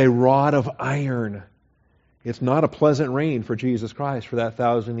 It is a rod of iron. It's not a pleasant reign for Jesus Christ for that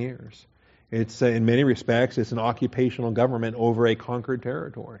 1,000 years. It's, in many respects, it's an occupational government over a conquered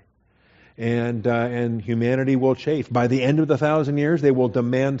territory. And humanity will chafe. By the end of the 1,000 years, they will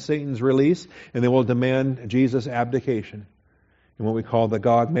demand Satan's release, and they will demand Jesus' abdication in what we call the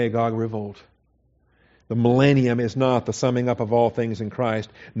Gog-Magog revolt. The millennium is not the summing up of all things in Christ.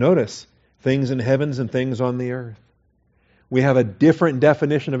 Notice, things in heavens and things on the earth. We have a different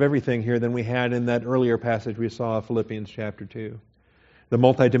definition of everything here than we had in that earlier passage we saw of Philippians chapter 2. The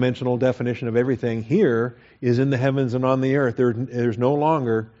multidimensional definition of everything here is in the heavens and on the earth. There's no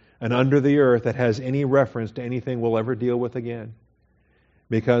longer an under the earth that has any reference to anything we'll ever deal with again.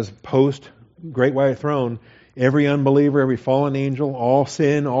 Because post Great White Throne, every unbeliever, every fallen angel, all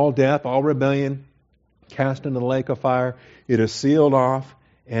sin, all death, all rebellion, cast into the lake of fire, it is sealed off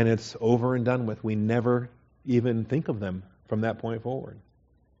and it's over and done with. We never even think of them from that point forward.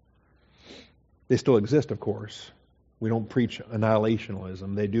 They still exist, of course. We don't preach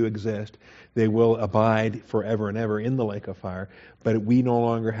annihilationism. They do exist. They will abide forever and ever in the lake of fire. But we no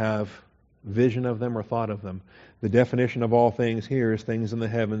longer have vision of them or thought of them. The definition of all things here is things in the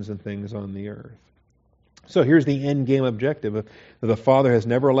heavens and things on the earth. So here's the end game objective that the Father has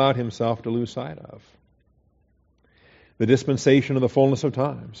never allowed Himself to lose sight of. The dispensation of the fullness of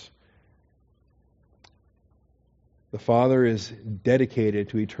times. The Father is dedicated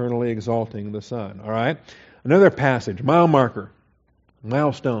to eternally exalting the Son. All right? Another passage, mile marker,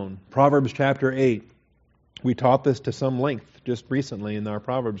 milestone, Proverbs chapter 8. We taught this to some length just recently in our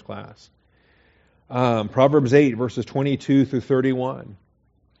Proverbs class. Proverbs 8, verses 22 through 31,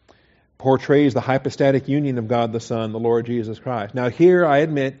 portrays the hypostatic union of God the Son, the Lord Jesus Christ. Now here, I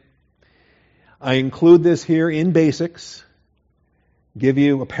admit, I include this here in basics, give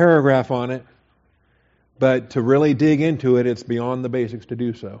you a paragraph on it, but to really dig into it, it's beyond the basics to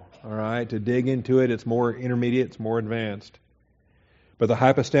do so. All right? To dig into it, it's more intermediate, it's more advanced. But the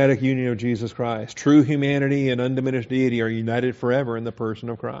hypostatic union of Jesus Christ, true humanity and undiminished deity are united forever in the person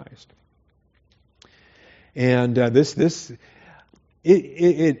of Christ. And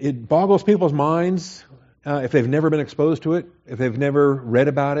it boggles people's minds if they've never been exposed to it, if they've never read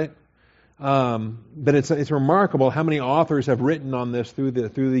about it. But it's remarkable how many authors have written on this through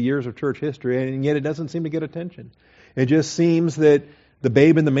the years of church history, and yet it doesn't seem to get attention. It just seems that the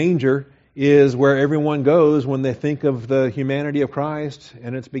babe in the manger is where everyone goes when they think of the humanity of Christ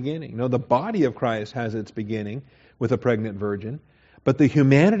and its beginning. No, the body of Christ has its beginning with a pregnant virgin, but the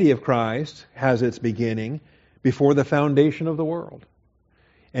humanity of Christ has its beginning before the foundation of the world.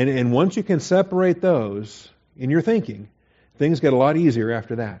 And once you can separate those in your thinking, things get a lot easier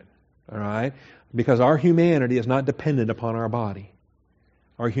after that. All right? Because our humanity is not dependent upon our body.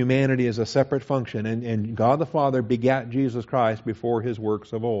 Our humanity is a separate function, and God the Father begat Jesus Christ before His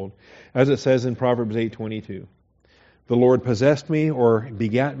works of old. As it says in Proverbs 8:22, the Lord possessed me or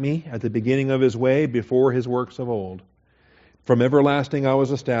begat me at the beginning of His way before His works of old. From everlasting I was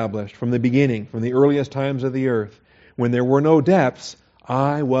established, from the beginning, from the earliest times of the earth. When there were no depths,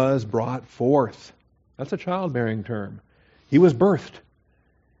 I was brought forth. That's a childbearing term. He was birthed.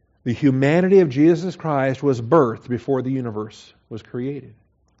 The humanity of Jesus Christ was birthed before the universe was created.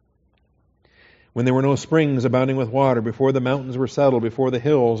 When there were no springs abounding with water, before the mountains were settled, before the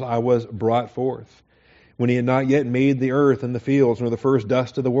hills, I was brought forth. When He had not yet made the earth and the fields, nor the first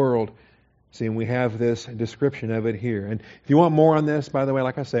dust of the world. See, and we have this description of it here. And if you want more on this, by the way,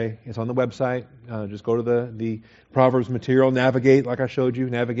 like I say, it's on the website. Just go to the Proverbs material, navigate, like I showed you,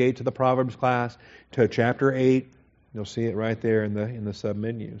 navigate to the Proverbs class, to chapter 8. You'll see it right there in the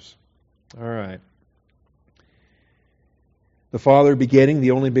sub-menus. All right. The Father begetting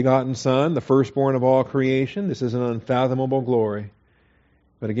the only begotten Son, the firstborn of all creation. This is an unfathomable glory.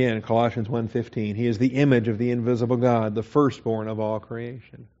 But again, Colossians 1:15, He is the image of the invisible God, the firstborn of all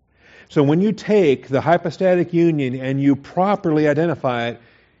creation. So when you take the hypostatic union and you properly identify it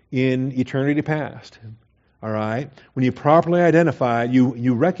in eternity past, all right, when you properly identify it,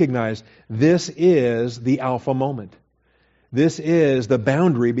 you recognize this is the alpha moment. This is the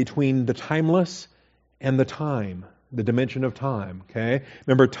boundary between the timeless and the time, the dimension of time, okay?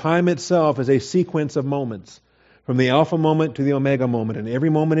 Remember, time itself is a sequence of moments, from the alpha moment to the omega moment, and every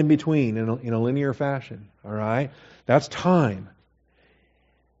moment in between in a linear fashion, all right? That's time.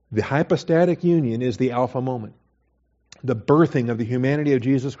 The hypostatic union is the alpha moment. The birthing of the humanity of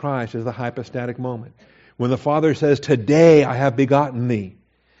Jesus Christ is the hypostatic moment. When the Father says, "Today I have begotten thee,"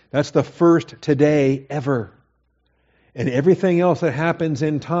 that's the first today ever. And everything else that happens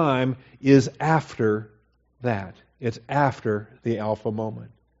in time is after that. It's after the alpha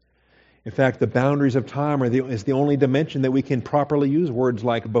moment. In fact, the boundaries of time is the only dimension that we can properly use words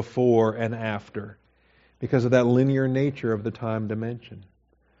like before and after, because of that linear nature of the time dimension.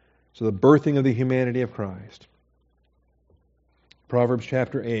 So the birthing of the humanity of Christ. Proverbs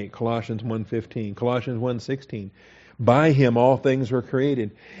chapter 8, Colossians 1:15, Colossians 1:16. By Him all things were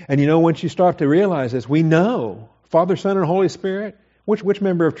created. And you know, once you start to realize this, we know Father, Son, and Holy Spirit, which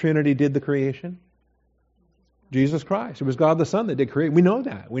member of Trinity did the creation? Jesus Christ. It was God the Son that did create. We know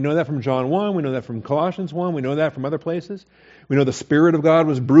that. We know that from John 1. We know that from Colossians 1. We know that from other places. We know the Spirit of God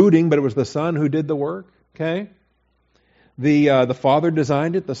was brooding, but it was the Son who did the work. Okay? The Father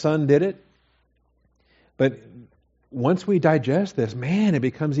designed it. The Son did it. But once we digest this, man, it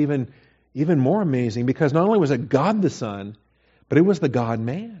becomes even more amazing, because not only was it God the Son, but it was the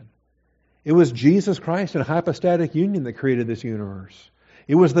God-man. It was Jesus Christ in hypostatic union that created this universe.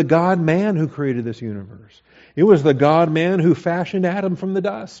 It was the God-man who created this universe. It was the God-man who fashioned Adam from the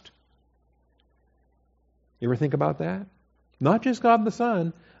dust. You ever think about that? Not just God the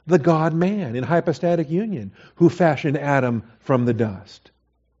Son, the God-man in hypostatic union who fashioned Adam from the dust.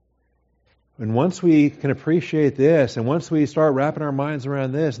 And once we can appreciate this, and once we start wrapping our minds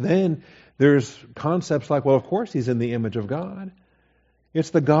around this, then there's concepts like, well, of course He's in the image of God.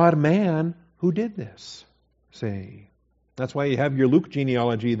 It's the God-man who did this, see. That's why you have your Luke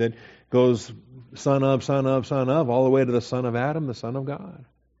genealogy that goes son of, son of, son of, all the way to the son of Adam, the son of God.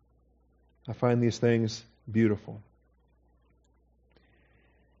 I find these things beautiful.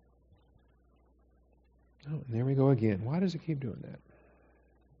 Oh, and there we go again. Why does it keep doing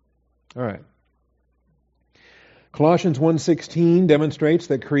that? All right. Colossians 1:16 demonstrates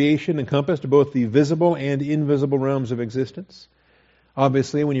that creation encompassed both the visible and invisible realms of existence.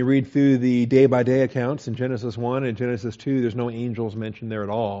 Obviously, when you read through the day-by-day accounts in Genesis 1 and Genesis 2, there's no angels mentioned there at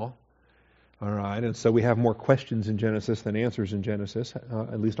all. All right, and so we have more questions in Genesis than answers in Genesis,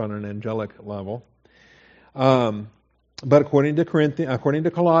 at least on an angelic level. But according to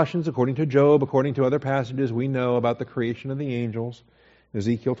Colossians, according to Job, according to other passages, we know about the creation of the angels.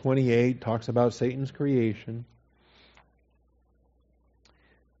 Ezekiel 28 talks about Satan's creation.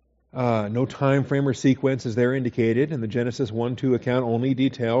 No time frame or sequence is there indicated, and the Genesis 1-2 account only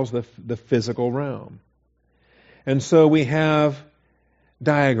details the physical realm. And so we have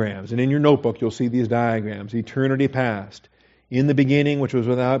diagrams, and in your notebook you'll see these diagrams. Eternity past, in the beginning which was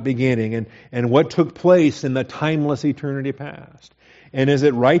without beginning, and what took place in the timeless eternity past. And is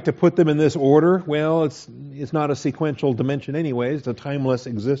it right to put them in this order? Well, it's not a sequential dimension anyways. It's a timeless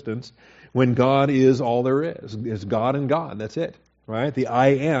existence when God is all there is. It's God and God, that's it. Right? The I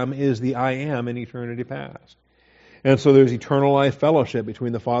am is the I am in eternity past. And so there's eternal life fellowship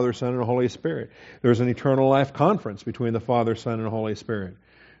between the Father, Son, and Holy Spirit. There's an eternal life conference between the Father, Son, and Holy Spirit,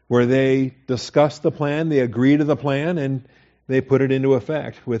 where they discuss the plan, they agree to the plan, and they put it into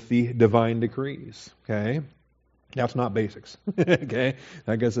effect with the divine decrees. Okay? That's not basics. Okay?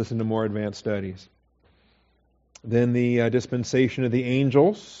 That gets us into more advanced studies. Then the dispensation of the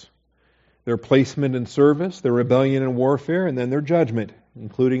angels, their placement and service, their rebellion and warfare, and then their judgment,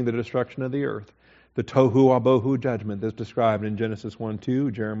 including the destruction of the earth. The tohu abohu judgment that's described in Genesis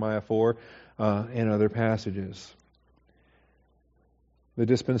 1-2, Jeremiah 4, and other passages. The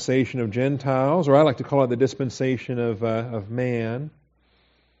dispensation of Gentiles, or I like to call it the dispensation of man.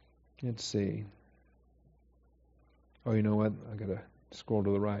 Let's see. Oh, you know what? I've got to scroll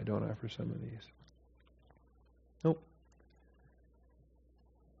to the right, don't I, for some of these? Nope.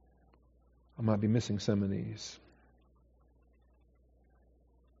 I might be missing some of these.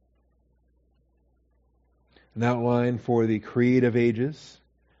 An outline for the creative ages.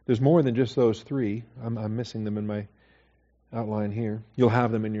 There's more than just those three. I'm missing them in my outline here. You'll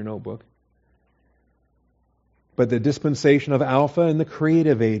have them in your notebook. But the dispensation of Alpha and the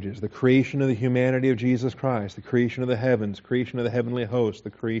creative ages, the creation of the humanity of Jesus Christ, the creation of the heavens, creation of the heavenly host,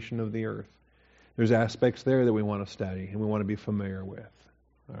 the creation of the earth. There's aspects there that we want to study and we want to be familiar with.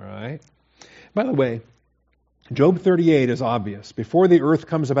 All right? By the way, Job 38 is obvious. Before the earth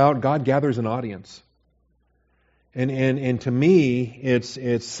comes about, God gathers an audience. And to me,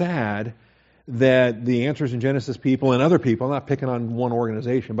 it's sad that the Answers in Genesis people and other people, I'm not picking on one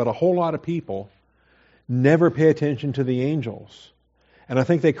organization, but a whole lot of people never pay attention to the angels. And I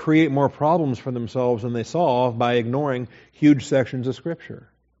think they create more problems for themselves than they solve by ignoring huge sections of Scripture.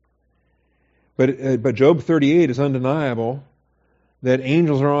 But Job 38 is undeniable that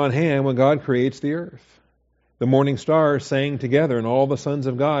angels are on hand when God creates the earth. The morning stars sang together, and all the sons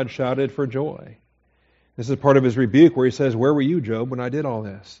of God shouted for joy. This is part of his rebuke where he says, where were you, Job, when I did all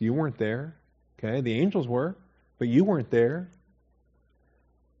this? You weren't there. Okay, the angels were, but you weren't there.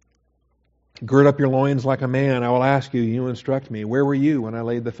 Gird up your loins like a man. I will ask you, you instruct me. Where were you when I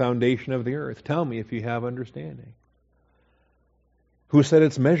laid the foundation of the earth? Tell me if you have understanding. Who set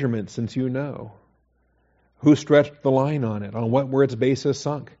its measurements, since you know? Who stretched the line on it? On what were its bases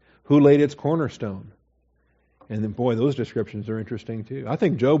sunk? Who laid its cornerstone? And then, boy, those descriptions are interesting too. I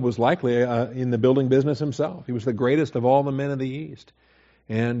think Job was likely in the building business himself. He was the greatest of all the men of the East.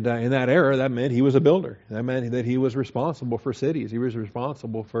 And in that era, that meant he was a builder. That meant that he was responsible for cities. He was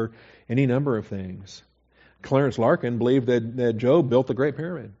responsible for any number of things. Clarence Larkin believed that Job built the Great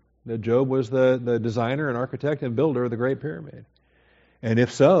Pyramid. That Job was the designer and architect and builder of the Great Pyramid. And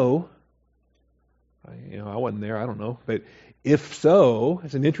if so, I wasn't there, I don't know. But if so,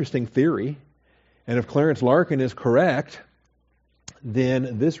 it's an interesting theory. And if Clarence Larkin is correct,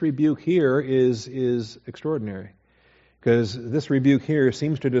 then this rebuke here is extraordinary. Because this rebuke here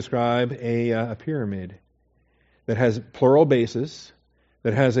seems to describe a pyramid that has plural bases,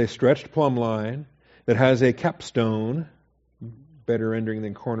 that has a stretched plumb line, that has a capstone, better rendering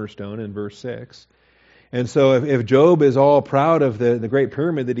than cornerstone in verse 6. And so if Job is all proud of the great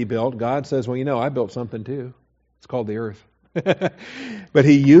pyramid that he built, God says, well, I built something too. It's called the earth. But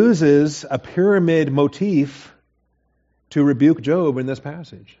he uses a pyramid motif to rebuke Job in this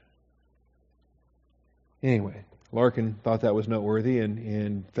passage. Anyway, Larkin thought that was noteworthy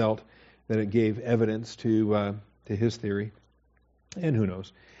and felt that it gave evidence to his theory. And who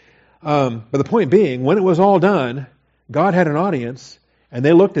knows. But the point being, when it was all done, God had an audience, and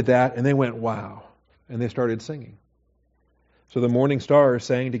they looked at that, and they went, wow. And they started singing. So the morning stars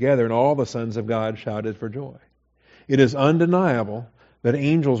sang together, and all the sons of God shouted for joy. It is undeniable that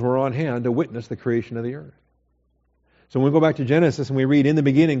angels were on hand to witness the creation of the earth. So when we go back to Genesis and we read, in the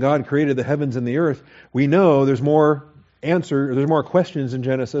beginning God created the heavens and the earth, we know there's more questions in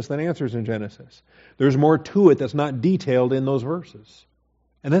Genesis than answers in Genesis. There's more to it that's not detailed in those verses.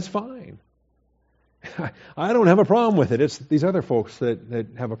 And that's fine. I don't have a problem with it. It's these other folks that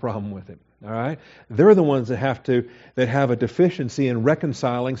have a problem with it. All right? They're the ones that have a deficiency in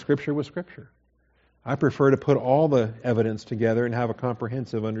reconciling Scripture with Scripture. I prefer to put all the evidence together and have a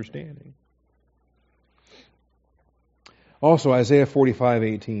comprehensive understanding. Also, Isaiah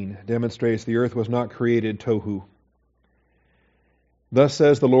 45:18 demonstrates the earth was not created tohu. Thus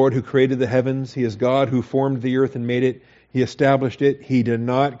says the Lord who created the heavens, He is God who formed the earth and made it. He established it. He did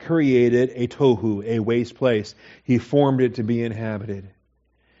not create it a tohu, a waste place. He formed it to be inhabited.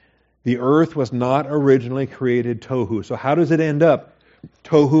 The earth was not originally created tohu. So how does it end up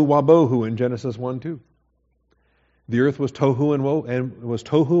tohu wabohu in Genesis 1:2? The earth was tohu and was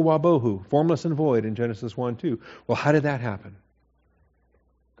tohu wabohu, formless and void in Genesis 1:2. Well, how did that happen?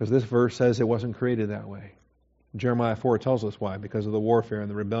 Because this verse says it wasn't created that way. Jeremiah 4 tells us why, because of the warfare and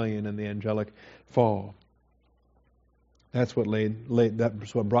the rebellion and the angelic fall. That's what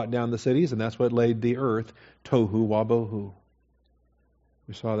that's what brought down the cities, and that's what laid the earth tohu wabohu.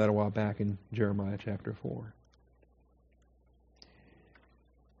 We saw that a while back in Jeremiah chapter 4.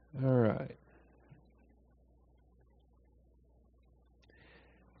 All right.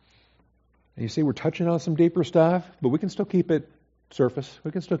 And you see, we're touching on some deeper stuff, but we can still keep it surface.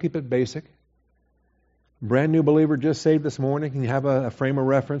 We can still keep it basic. Brand new believer just saved this morning can have a frame of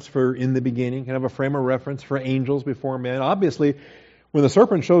reference for in the beginning, can have a frame of reference for angels before men. Obviously, when the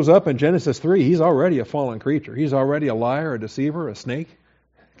serpent shows up in Genesis 3, he's already a fallen creature. He's already a liar, a deceiver, a snake.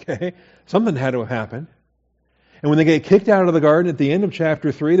 Okay? Something had to have happened. And when they get kicked out of the garden at the end of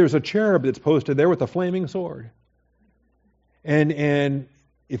chapter 3, there's a cherub that's posted there with a flaming sword. And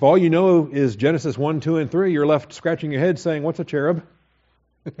if all you know is Genesis 1, 2, and 3, you're left scratching your head saying, what's a cherub?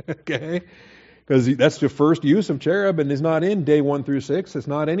 Okay? Because that's the first use of cherub, and it's not in day 1 through 6. It's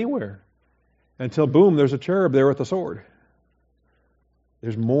not anywhere. Until, boom, there's a cherub there with a sword.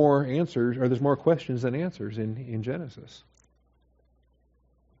 There's more answers, or there's more questions than answers in Genesis.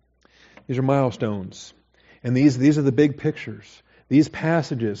 These are milestones. And these are the big pictures. These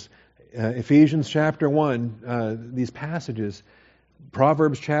passages, Ephesians chapter 1, these passages,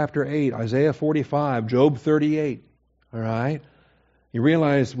 Proverbs chapter 8, Isaiah 45, Job 38, all right? You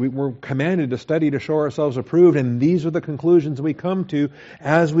realize we're commanded to study to show ourselves approved, and these are the conclusions we come to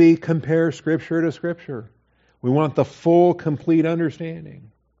as we compare Scripture to Scripture. We want the full, complete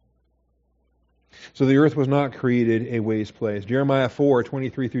understanding. So the earth was not created a waste place. Jeremiah 4,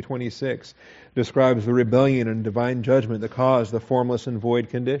 23 through 26 describes the rebellion and divine judgment that caused the formless and void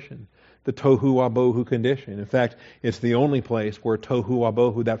condition, the tohu wabohu condition. In fact, it's the only place where tohu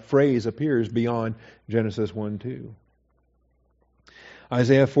wabohu, that phrase, appears beyond Genesis 1-2.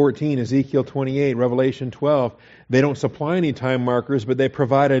 Isaiah 14, Ezekiel 28, Revelation 12, they don't supply any time markers, but they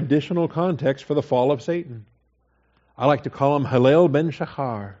provide additional context for the fall of Satan. I like to call him Hillel ben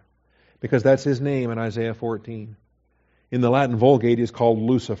Shachar, because that's his name in Isaiah 14. In the Latin Vulgate, he's called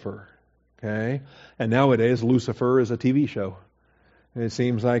Lucifer. Okay? And nowadays, Lucifer is a TV show. And it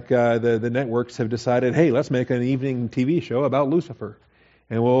seems like the networks have decided, hey, let's make an evening TV show about Lucifer.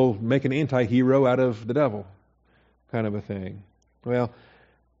 And we'll make an anti-hero out of the devil, kind of a thing. Well,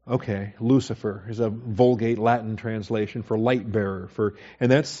 okay, Lucifer is a Vulgate Latin translation for light bearer,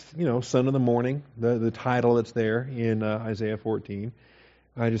 and that's, son of the morning, the title that's there in Isaiah 14.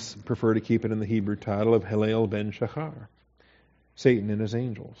 I just prefer to keep it in the Hebrew title of Hillel ben Shachar, Satan and his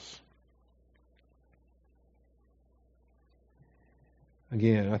angels.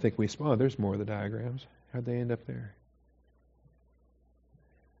 Again, I think there's more of the diagrams. How'd they end up there?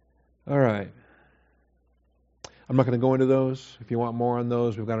 All right. I'm not going to go into those. If you want more on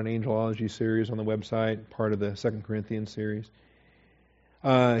those, we've got an angelology series on the website, part of the 2 Corinthians series.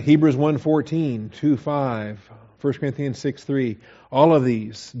 Hebrews 1:14, 2:5, 1 Corinthians 6:3. All of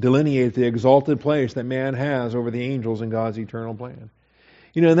these delineate the exalted place that man has over the angels in God's eternal plan.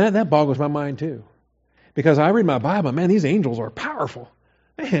 And that boggles my mind too. Because I read my Bible, man, these angels are powerful.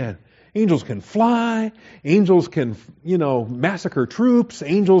 Man, angels can fly. Angels can, massacre troops.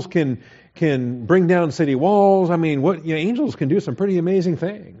 Angels can bring down city walls. I mean, angels can do some pretty amazing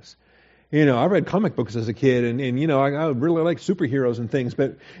things. I read comic books as a kid, and I really like superheroes and things,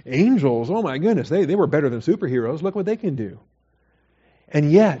 but angels, oh my goodness, they were better than superheroes. Look what they can do. And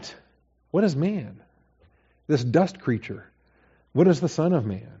yet, what is man? This dust creature. What is the Son of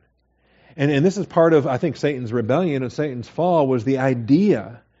Man? And this is part of, I think, Satan's rebellion and Satan's fall, was the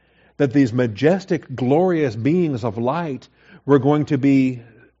idea that these majestic, glorious beings of light were going to be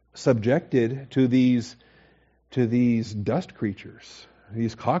subjected to these dust creatures,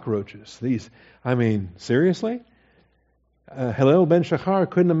 these cockroaches. Seriously? Hillel ben Shachar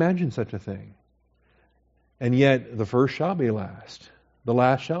couldn't imagine such a thing. And yet, the first shall be last. The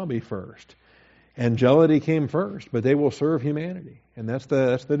last shall be first. Angelity came first, but they will serve humanity. And that's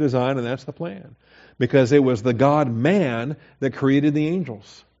the design, and that's the plan. Because it was the God-man that created the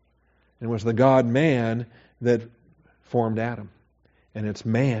angels. And it was the God-man that formed Adam. And it's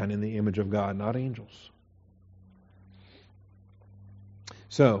man in the image of God, not angels.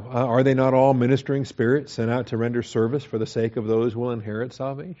 So, are they not all ministering spirits sent out to render service for the sake of those who will inherit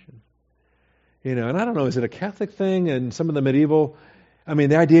salvation? And I don't know, is it a Catholic thing and some of the medieval...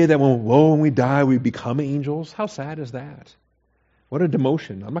 the idea that when we die, we become angels, how sad is that? What a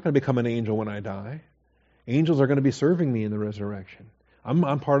demotion. I'm not going to become an angel when I die. Angels are going to be serving me in the resurrection.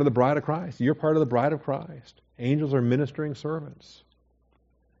 I'm part of the bride of Christ. You're part of the bride of Christ. Angels are ministering servants.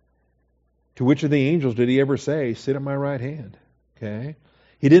 To which of the angels did he ever say, sit at my right hand? Okay.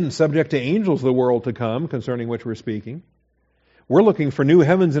 He didn't subject to angels the world to come, concerning which we're speaking. We're looking for new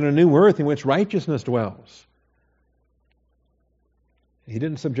heavens and a new earth in which righteousness dwells. He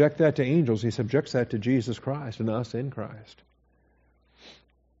didn't subject that to angels. He subjects that to Jesus Christ and us in Christ.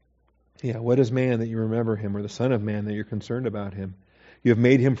 Yeah, what is man that you remember him, or the Son of Man that you're concerned about him? You have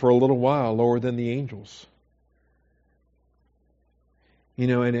made him for a little while lower than the angels.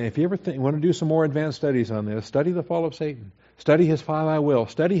 And if you ever want to do some more advanced studies on this, study the fall of Satan. Study his 5 I will.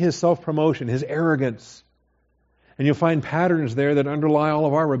 Study his self-promotion, his arrogance. And you'll find patterns there that underlie all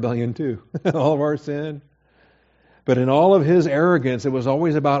of our rebellion too, all of our sin. But in all of his arrogance, it was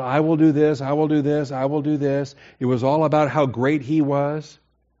always about, I will do this, I will do this, I will do this. It was all about how great he was.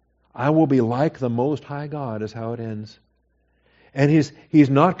 I will be like the Most High God is how it ends. And he's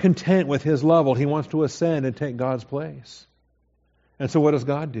not content with his level. He wants to ascend and take God's place. And so what does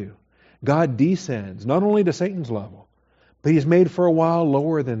God do? God descends, not only to Satan's level, but he's made for a while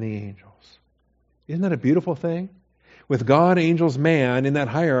lower than the angels. Isn't that a beautiful thing? With God, angels, man, in that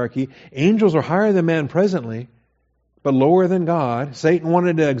hierarchy, angels are higher than man presently, but lower than God. Satan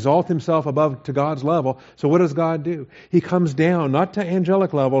wanted to exalt himself above to God's level. So what does God do? He comes down, not to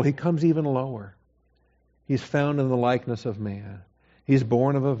angelic level, he comes even lower. He's found in the likeness of man. He's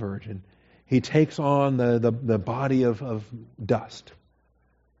born of a virgin. He takes on the body of dust.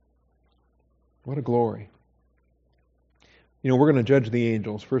 What a glory. We're going to judge the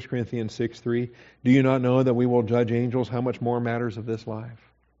angels. 1 Corinthians 6:3. Do you not know that we will judge angels? How much more matters of this life?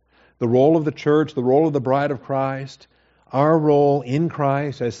 The role of the church, the role of the bride of Christ, our role in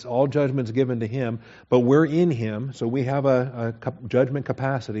Christ, as all judgment's given to Him, but we're in Him, so we have a judgment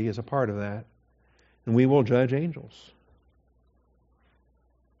capacity as a part of that. And we will judge angels.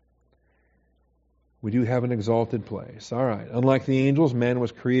 We do have an exalted place. All right. Unlike the angels, man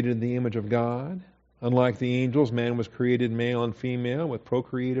was created in the image of God. Unlike the angels, man was created male and female with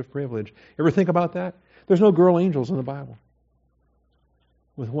procreative privilege. Ever think about that? There's no girl angels in the Bible.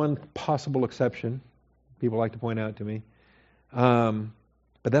 With one possible exception, people like to point out to me. But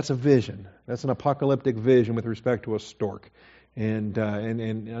that's a vision. That's an apocalyptic vision with respect to a stork. And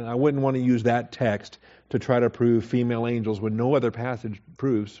I wouldn't want to use that text to try to prove female angels when no other passage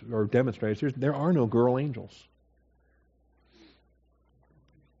proves or demonstrates there are no girl angels.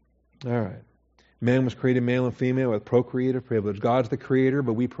 All right. Man was created male and female with procreative privilege. God's the creator,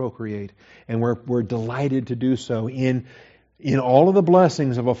 but we procreate. And we're delighted to do so. In all of the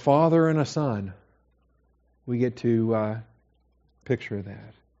blessings of a father and a son, we get to picture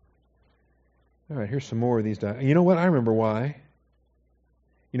that. All right, here's some more of these. You know what? I remember why.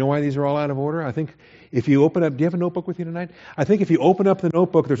 You know why these are all out of order? I think if you open up, do you have a notebook with you tonight? I think if you open up the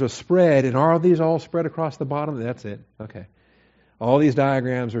notebook, there's a spread, and are these all spread across the bottom? That's it. Okay. All these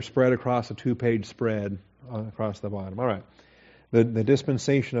diagrams are spread across a 2-page spread across the bottom. All right. The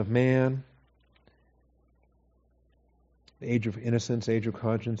dispensation of man, the age of innocence, age of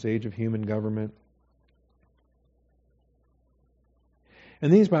conscience, age of human government.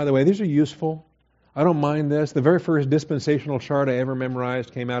 And these, by the way, these are useful. I don't mind this. The very first dispensational chart I ever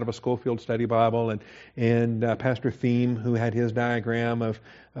memorized came out of a Schofield Study Bible, and Pastor Thiem, who had his diagram of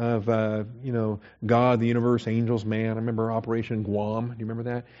God, the universe, angels, man. I remember Operation Guam. Do you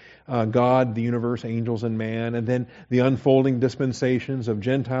remember that? God, the universe, angels, and man. And then the unfolding dispensations of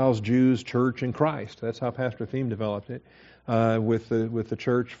Gentiles, Jews, church, and Christ. That's how Pastor Thiem developed it, with the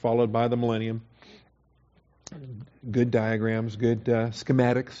church followed by the millennium. Good diagrams, good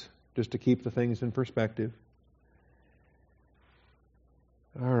schematics, just to keep the things in perspective.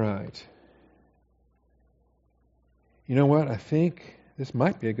 All right. You know what? I think this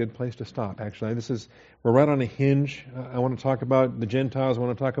might be a good place to stop, actually. We're right on a hinge. I want to talk about the Gentiles. I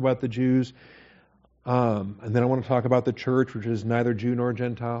want to talk about the Jews. And then I want to talk about the church, which is neither Jew nor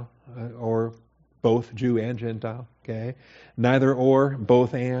Gentile, or both Jew and Gentile. Okay? Neither or,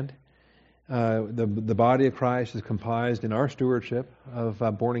 both and. The body of Christ is comprised in our stewardship of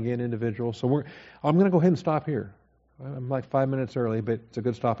born-again individuals. So I'm going to go ahead and stop here. I'm like 5 minutes early, but it's a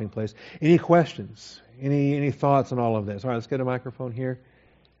good stopping place. Any questions? Any thoughts on all of this? All right, let's get a microphone here.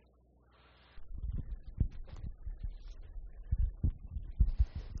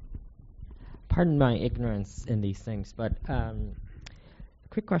 Pardon my ignorance in these things, but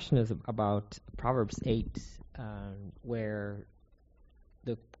quick question is about Proverbs 8, where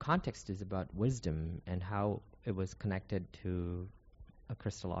the context is about wisdom and how it was connected to a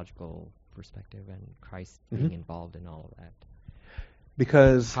Christological perspective and Christ being involved in all of that.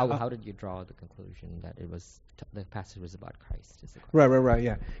 Because how did you draw the conclusion that it was the passage was about Christ? Is the right.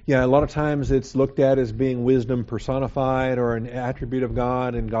 Yeah. A lot of times it's looked at as being wisdom personified or an attribute of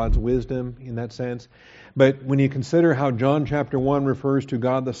God and God's wisdom in that sense. But when you consider how John chapter 1 refers to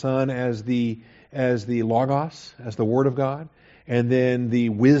God the Son as the Logos, as the Word of God, and then the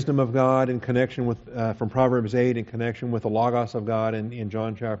wisdom of God in connection with, from Proverbs 8, in connection with the Logos of God in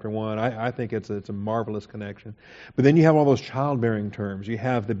John chapter 1. I think it's a marvelous connection. But then you have all those childbearing terms. You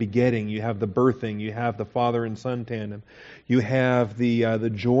have the begetting, you have the birthing, you have the father and son tandem. You have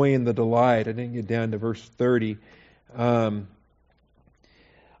the joy and the delight. I didn't get down to verse 30. I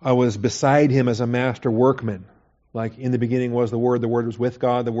was beside him as a master workman. Like in the beginning was the Word was with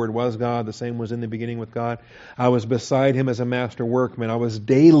God, the Word was God, the same was in the beginning with God. I was beside him as a master workman. I was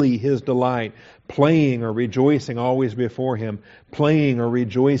daily his delight, playing or rejoicing always before him, playing or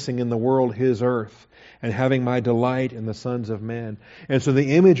rejoicing in the world his earth, and having my delight in the sons of men. And so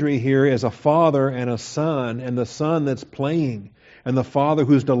the imagery here is a father and a son, and the son that's playing, and the father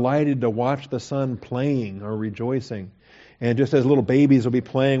who's delighted to watch the son playing or rejoicing. And just as little babies will be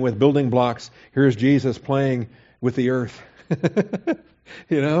playing with building blocks, here's Jesus playing with the earth.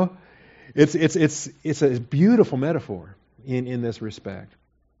 You know? It's a beautiful metaphor in this respect.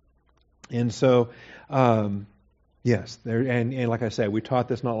 And so Yes, and like I said, we taught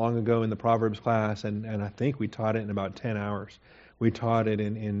this not long ago in the Proverbs class, and I think we taught it in about 10 hours. We taught it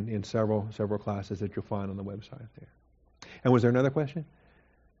in several classes that you'll find on the website there. And was there another question?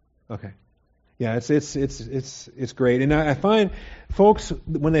 Okay. Yeah, it's great. And I find folks,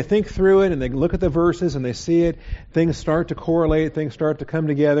 when they think through it and they look at the verses and they see it, things start to correlate, things start to come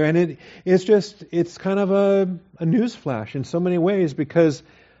together. And it's kind of a news flash in so many ways, because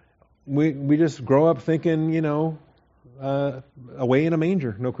we just grow up thinking, away in a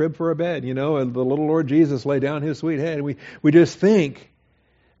manger, no crib for a bed, and the little Lord Jesus lay down his sweet head. We just think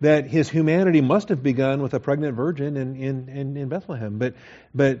that his humanity must have begun with a pregnant virgin in Bethlehem.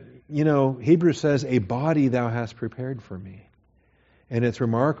 But Hebrews says, a body thou hast prepared for me. And it's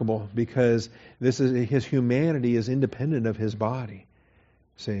remarkable because his humanity is independent of his body.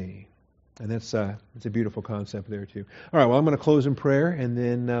 See? And it's a beautiful concept there too. All right, well, I'm going to close in prayer, and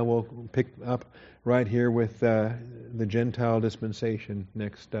then we'll pick up right here with the Gentile dispensation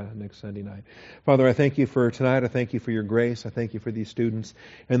next Sunday night. Father, I thank you for tonight. I thank you for your grace. I thank you for these students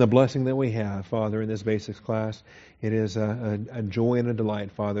and the blessing that we have, Father, in this basics class. It is a joy and a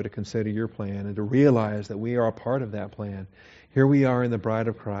delight, Father, to consider your plan and to realize that we are a part of that plan. Here we are in the bride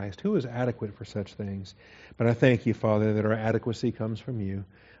of Christ. Who is adequate for such things? But I thank you, Father, that our adequacy comes from you.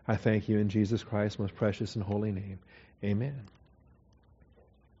 I thank you in Jesus Christ's most precious and holy name. Amen.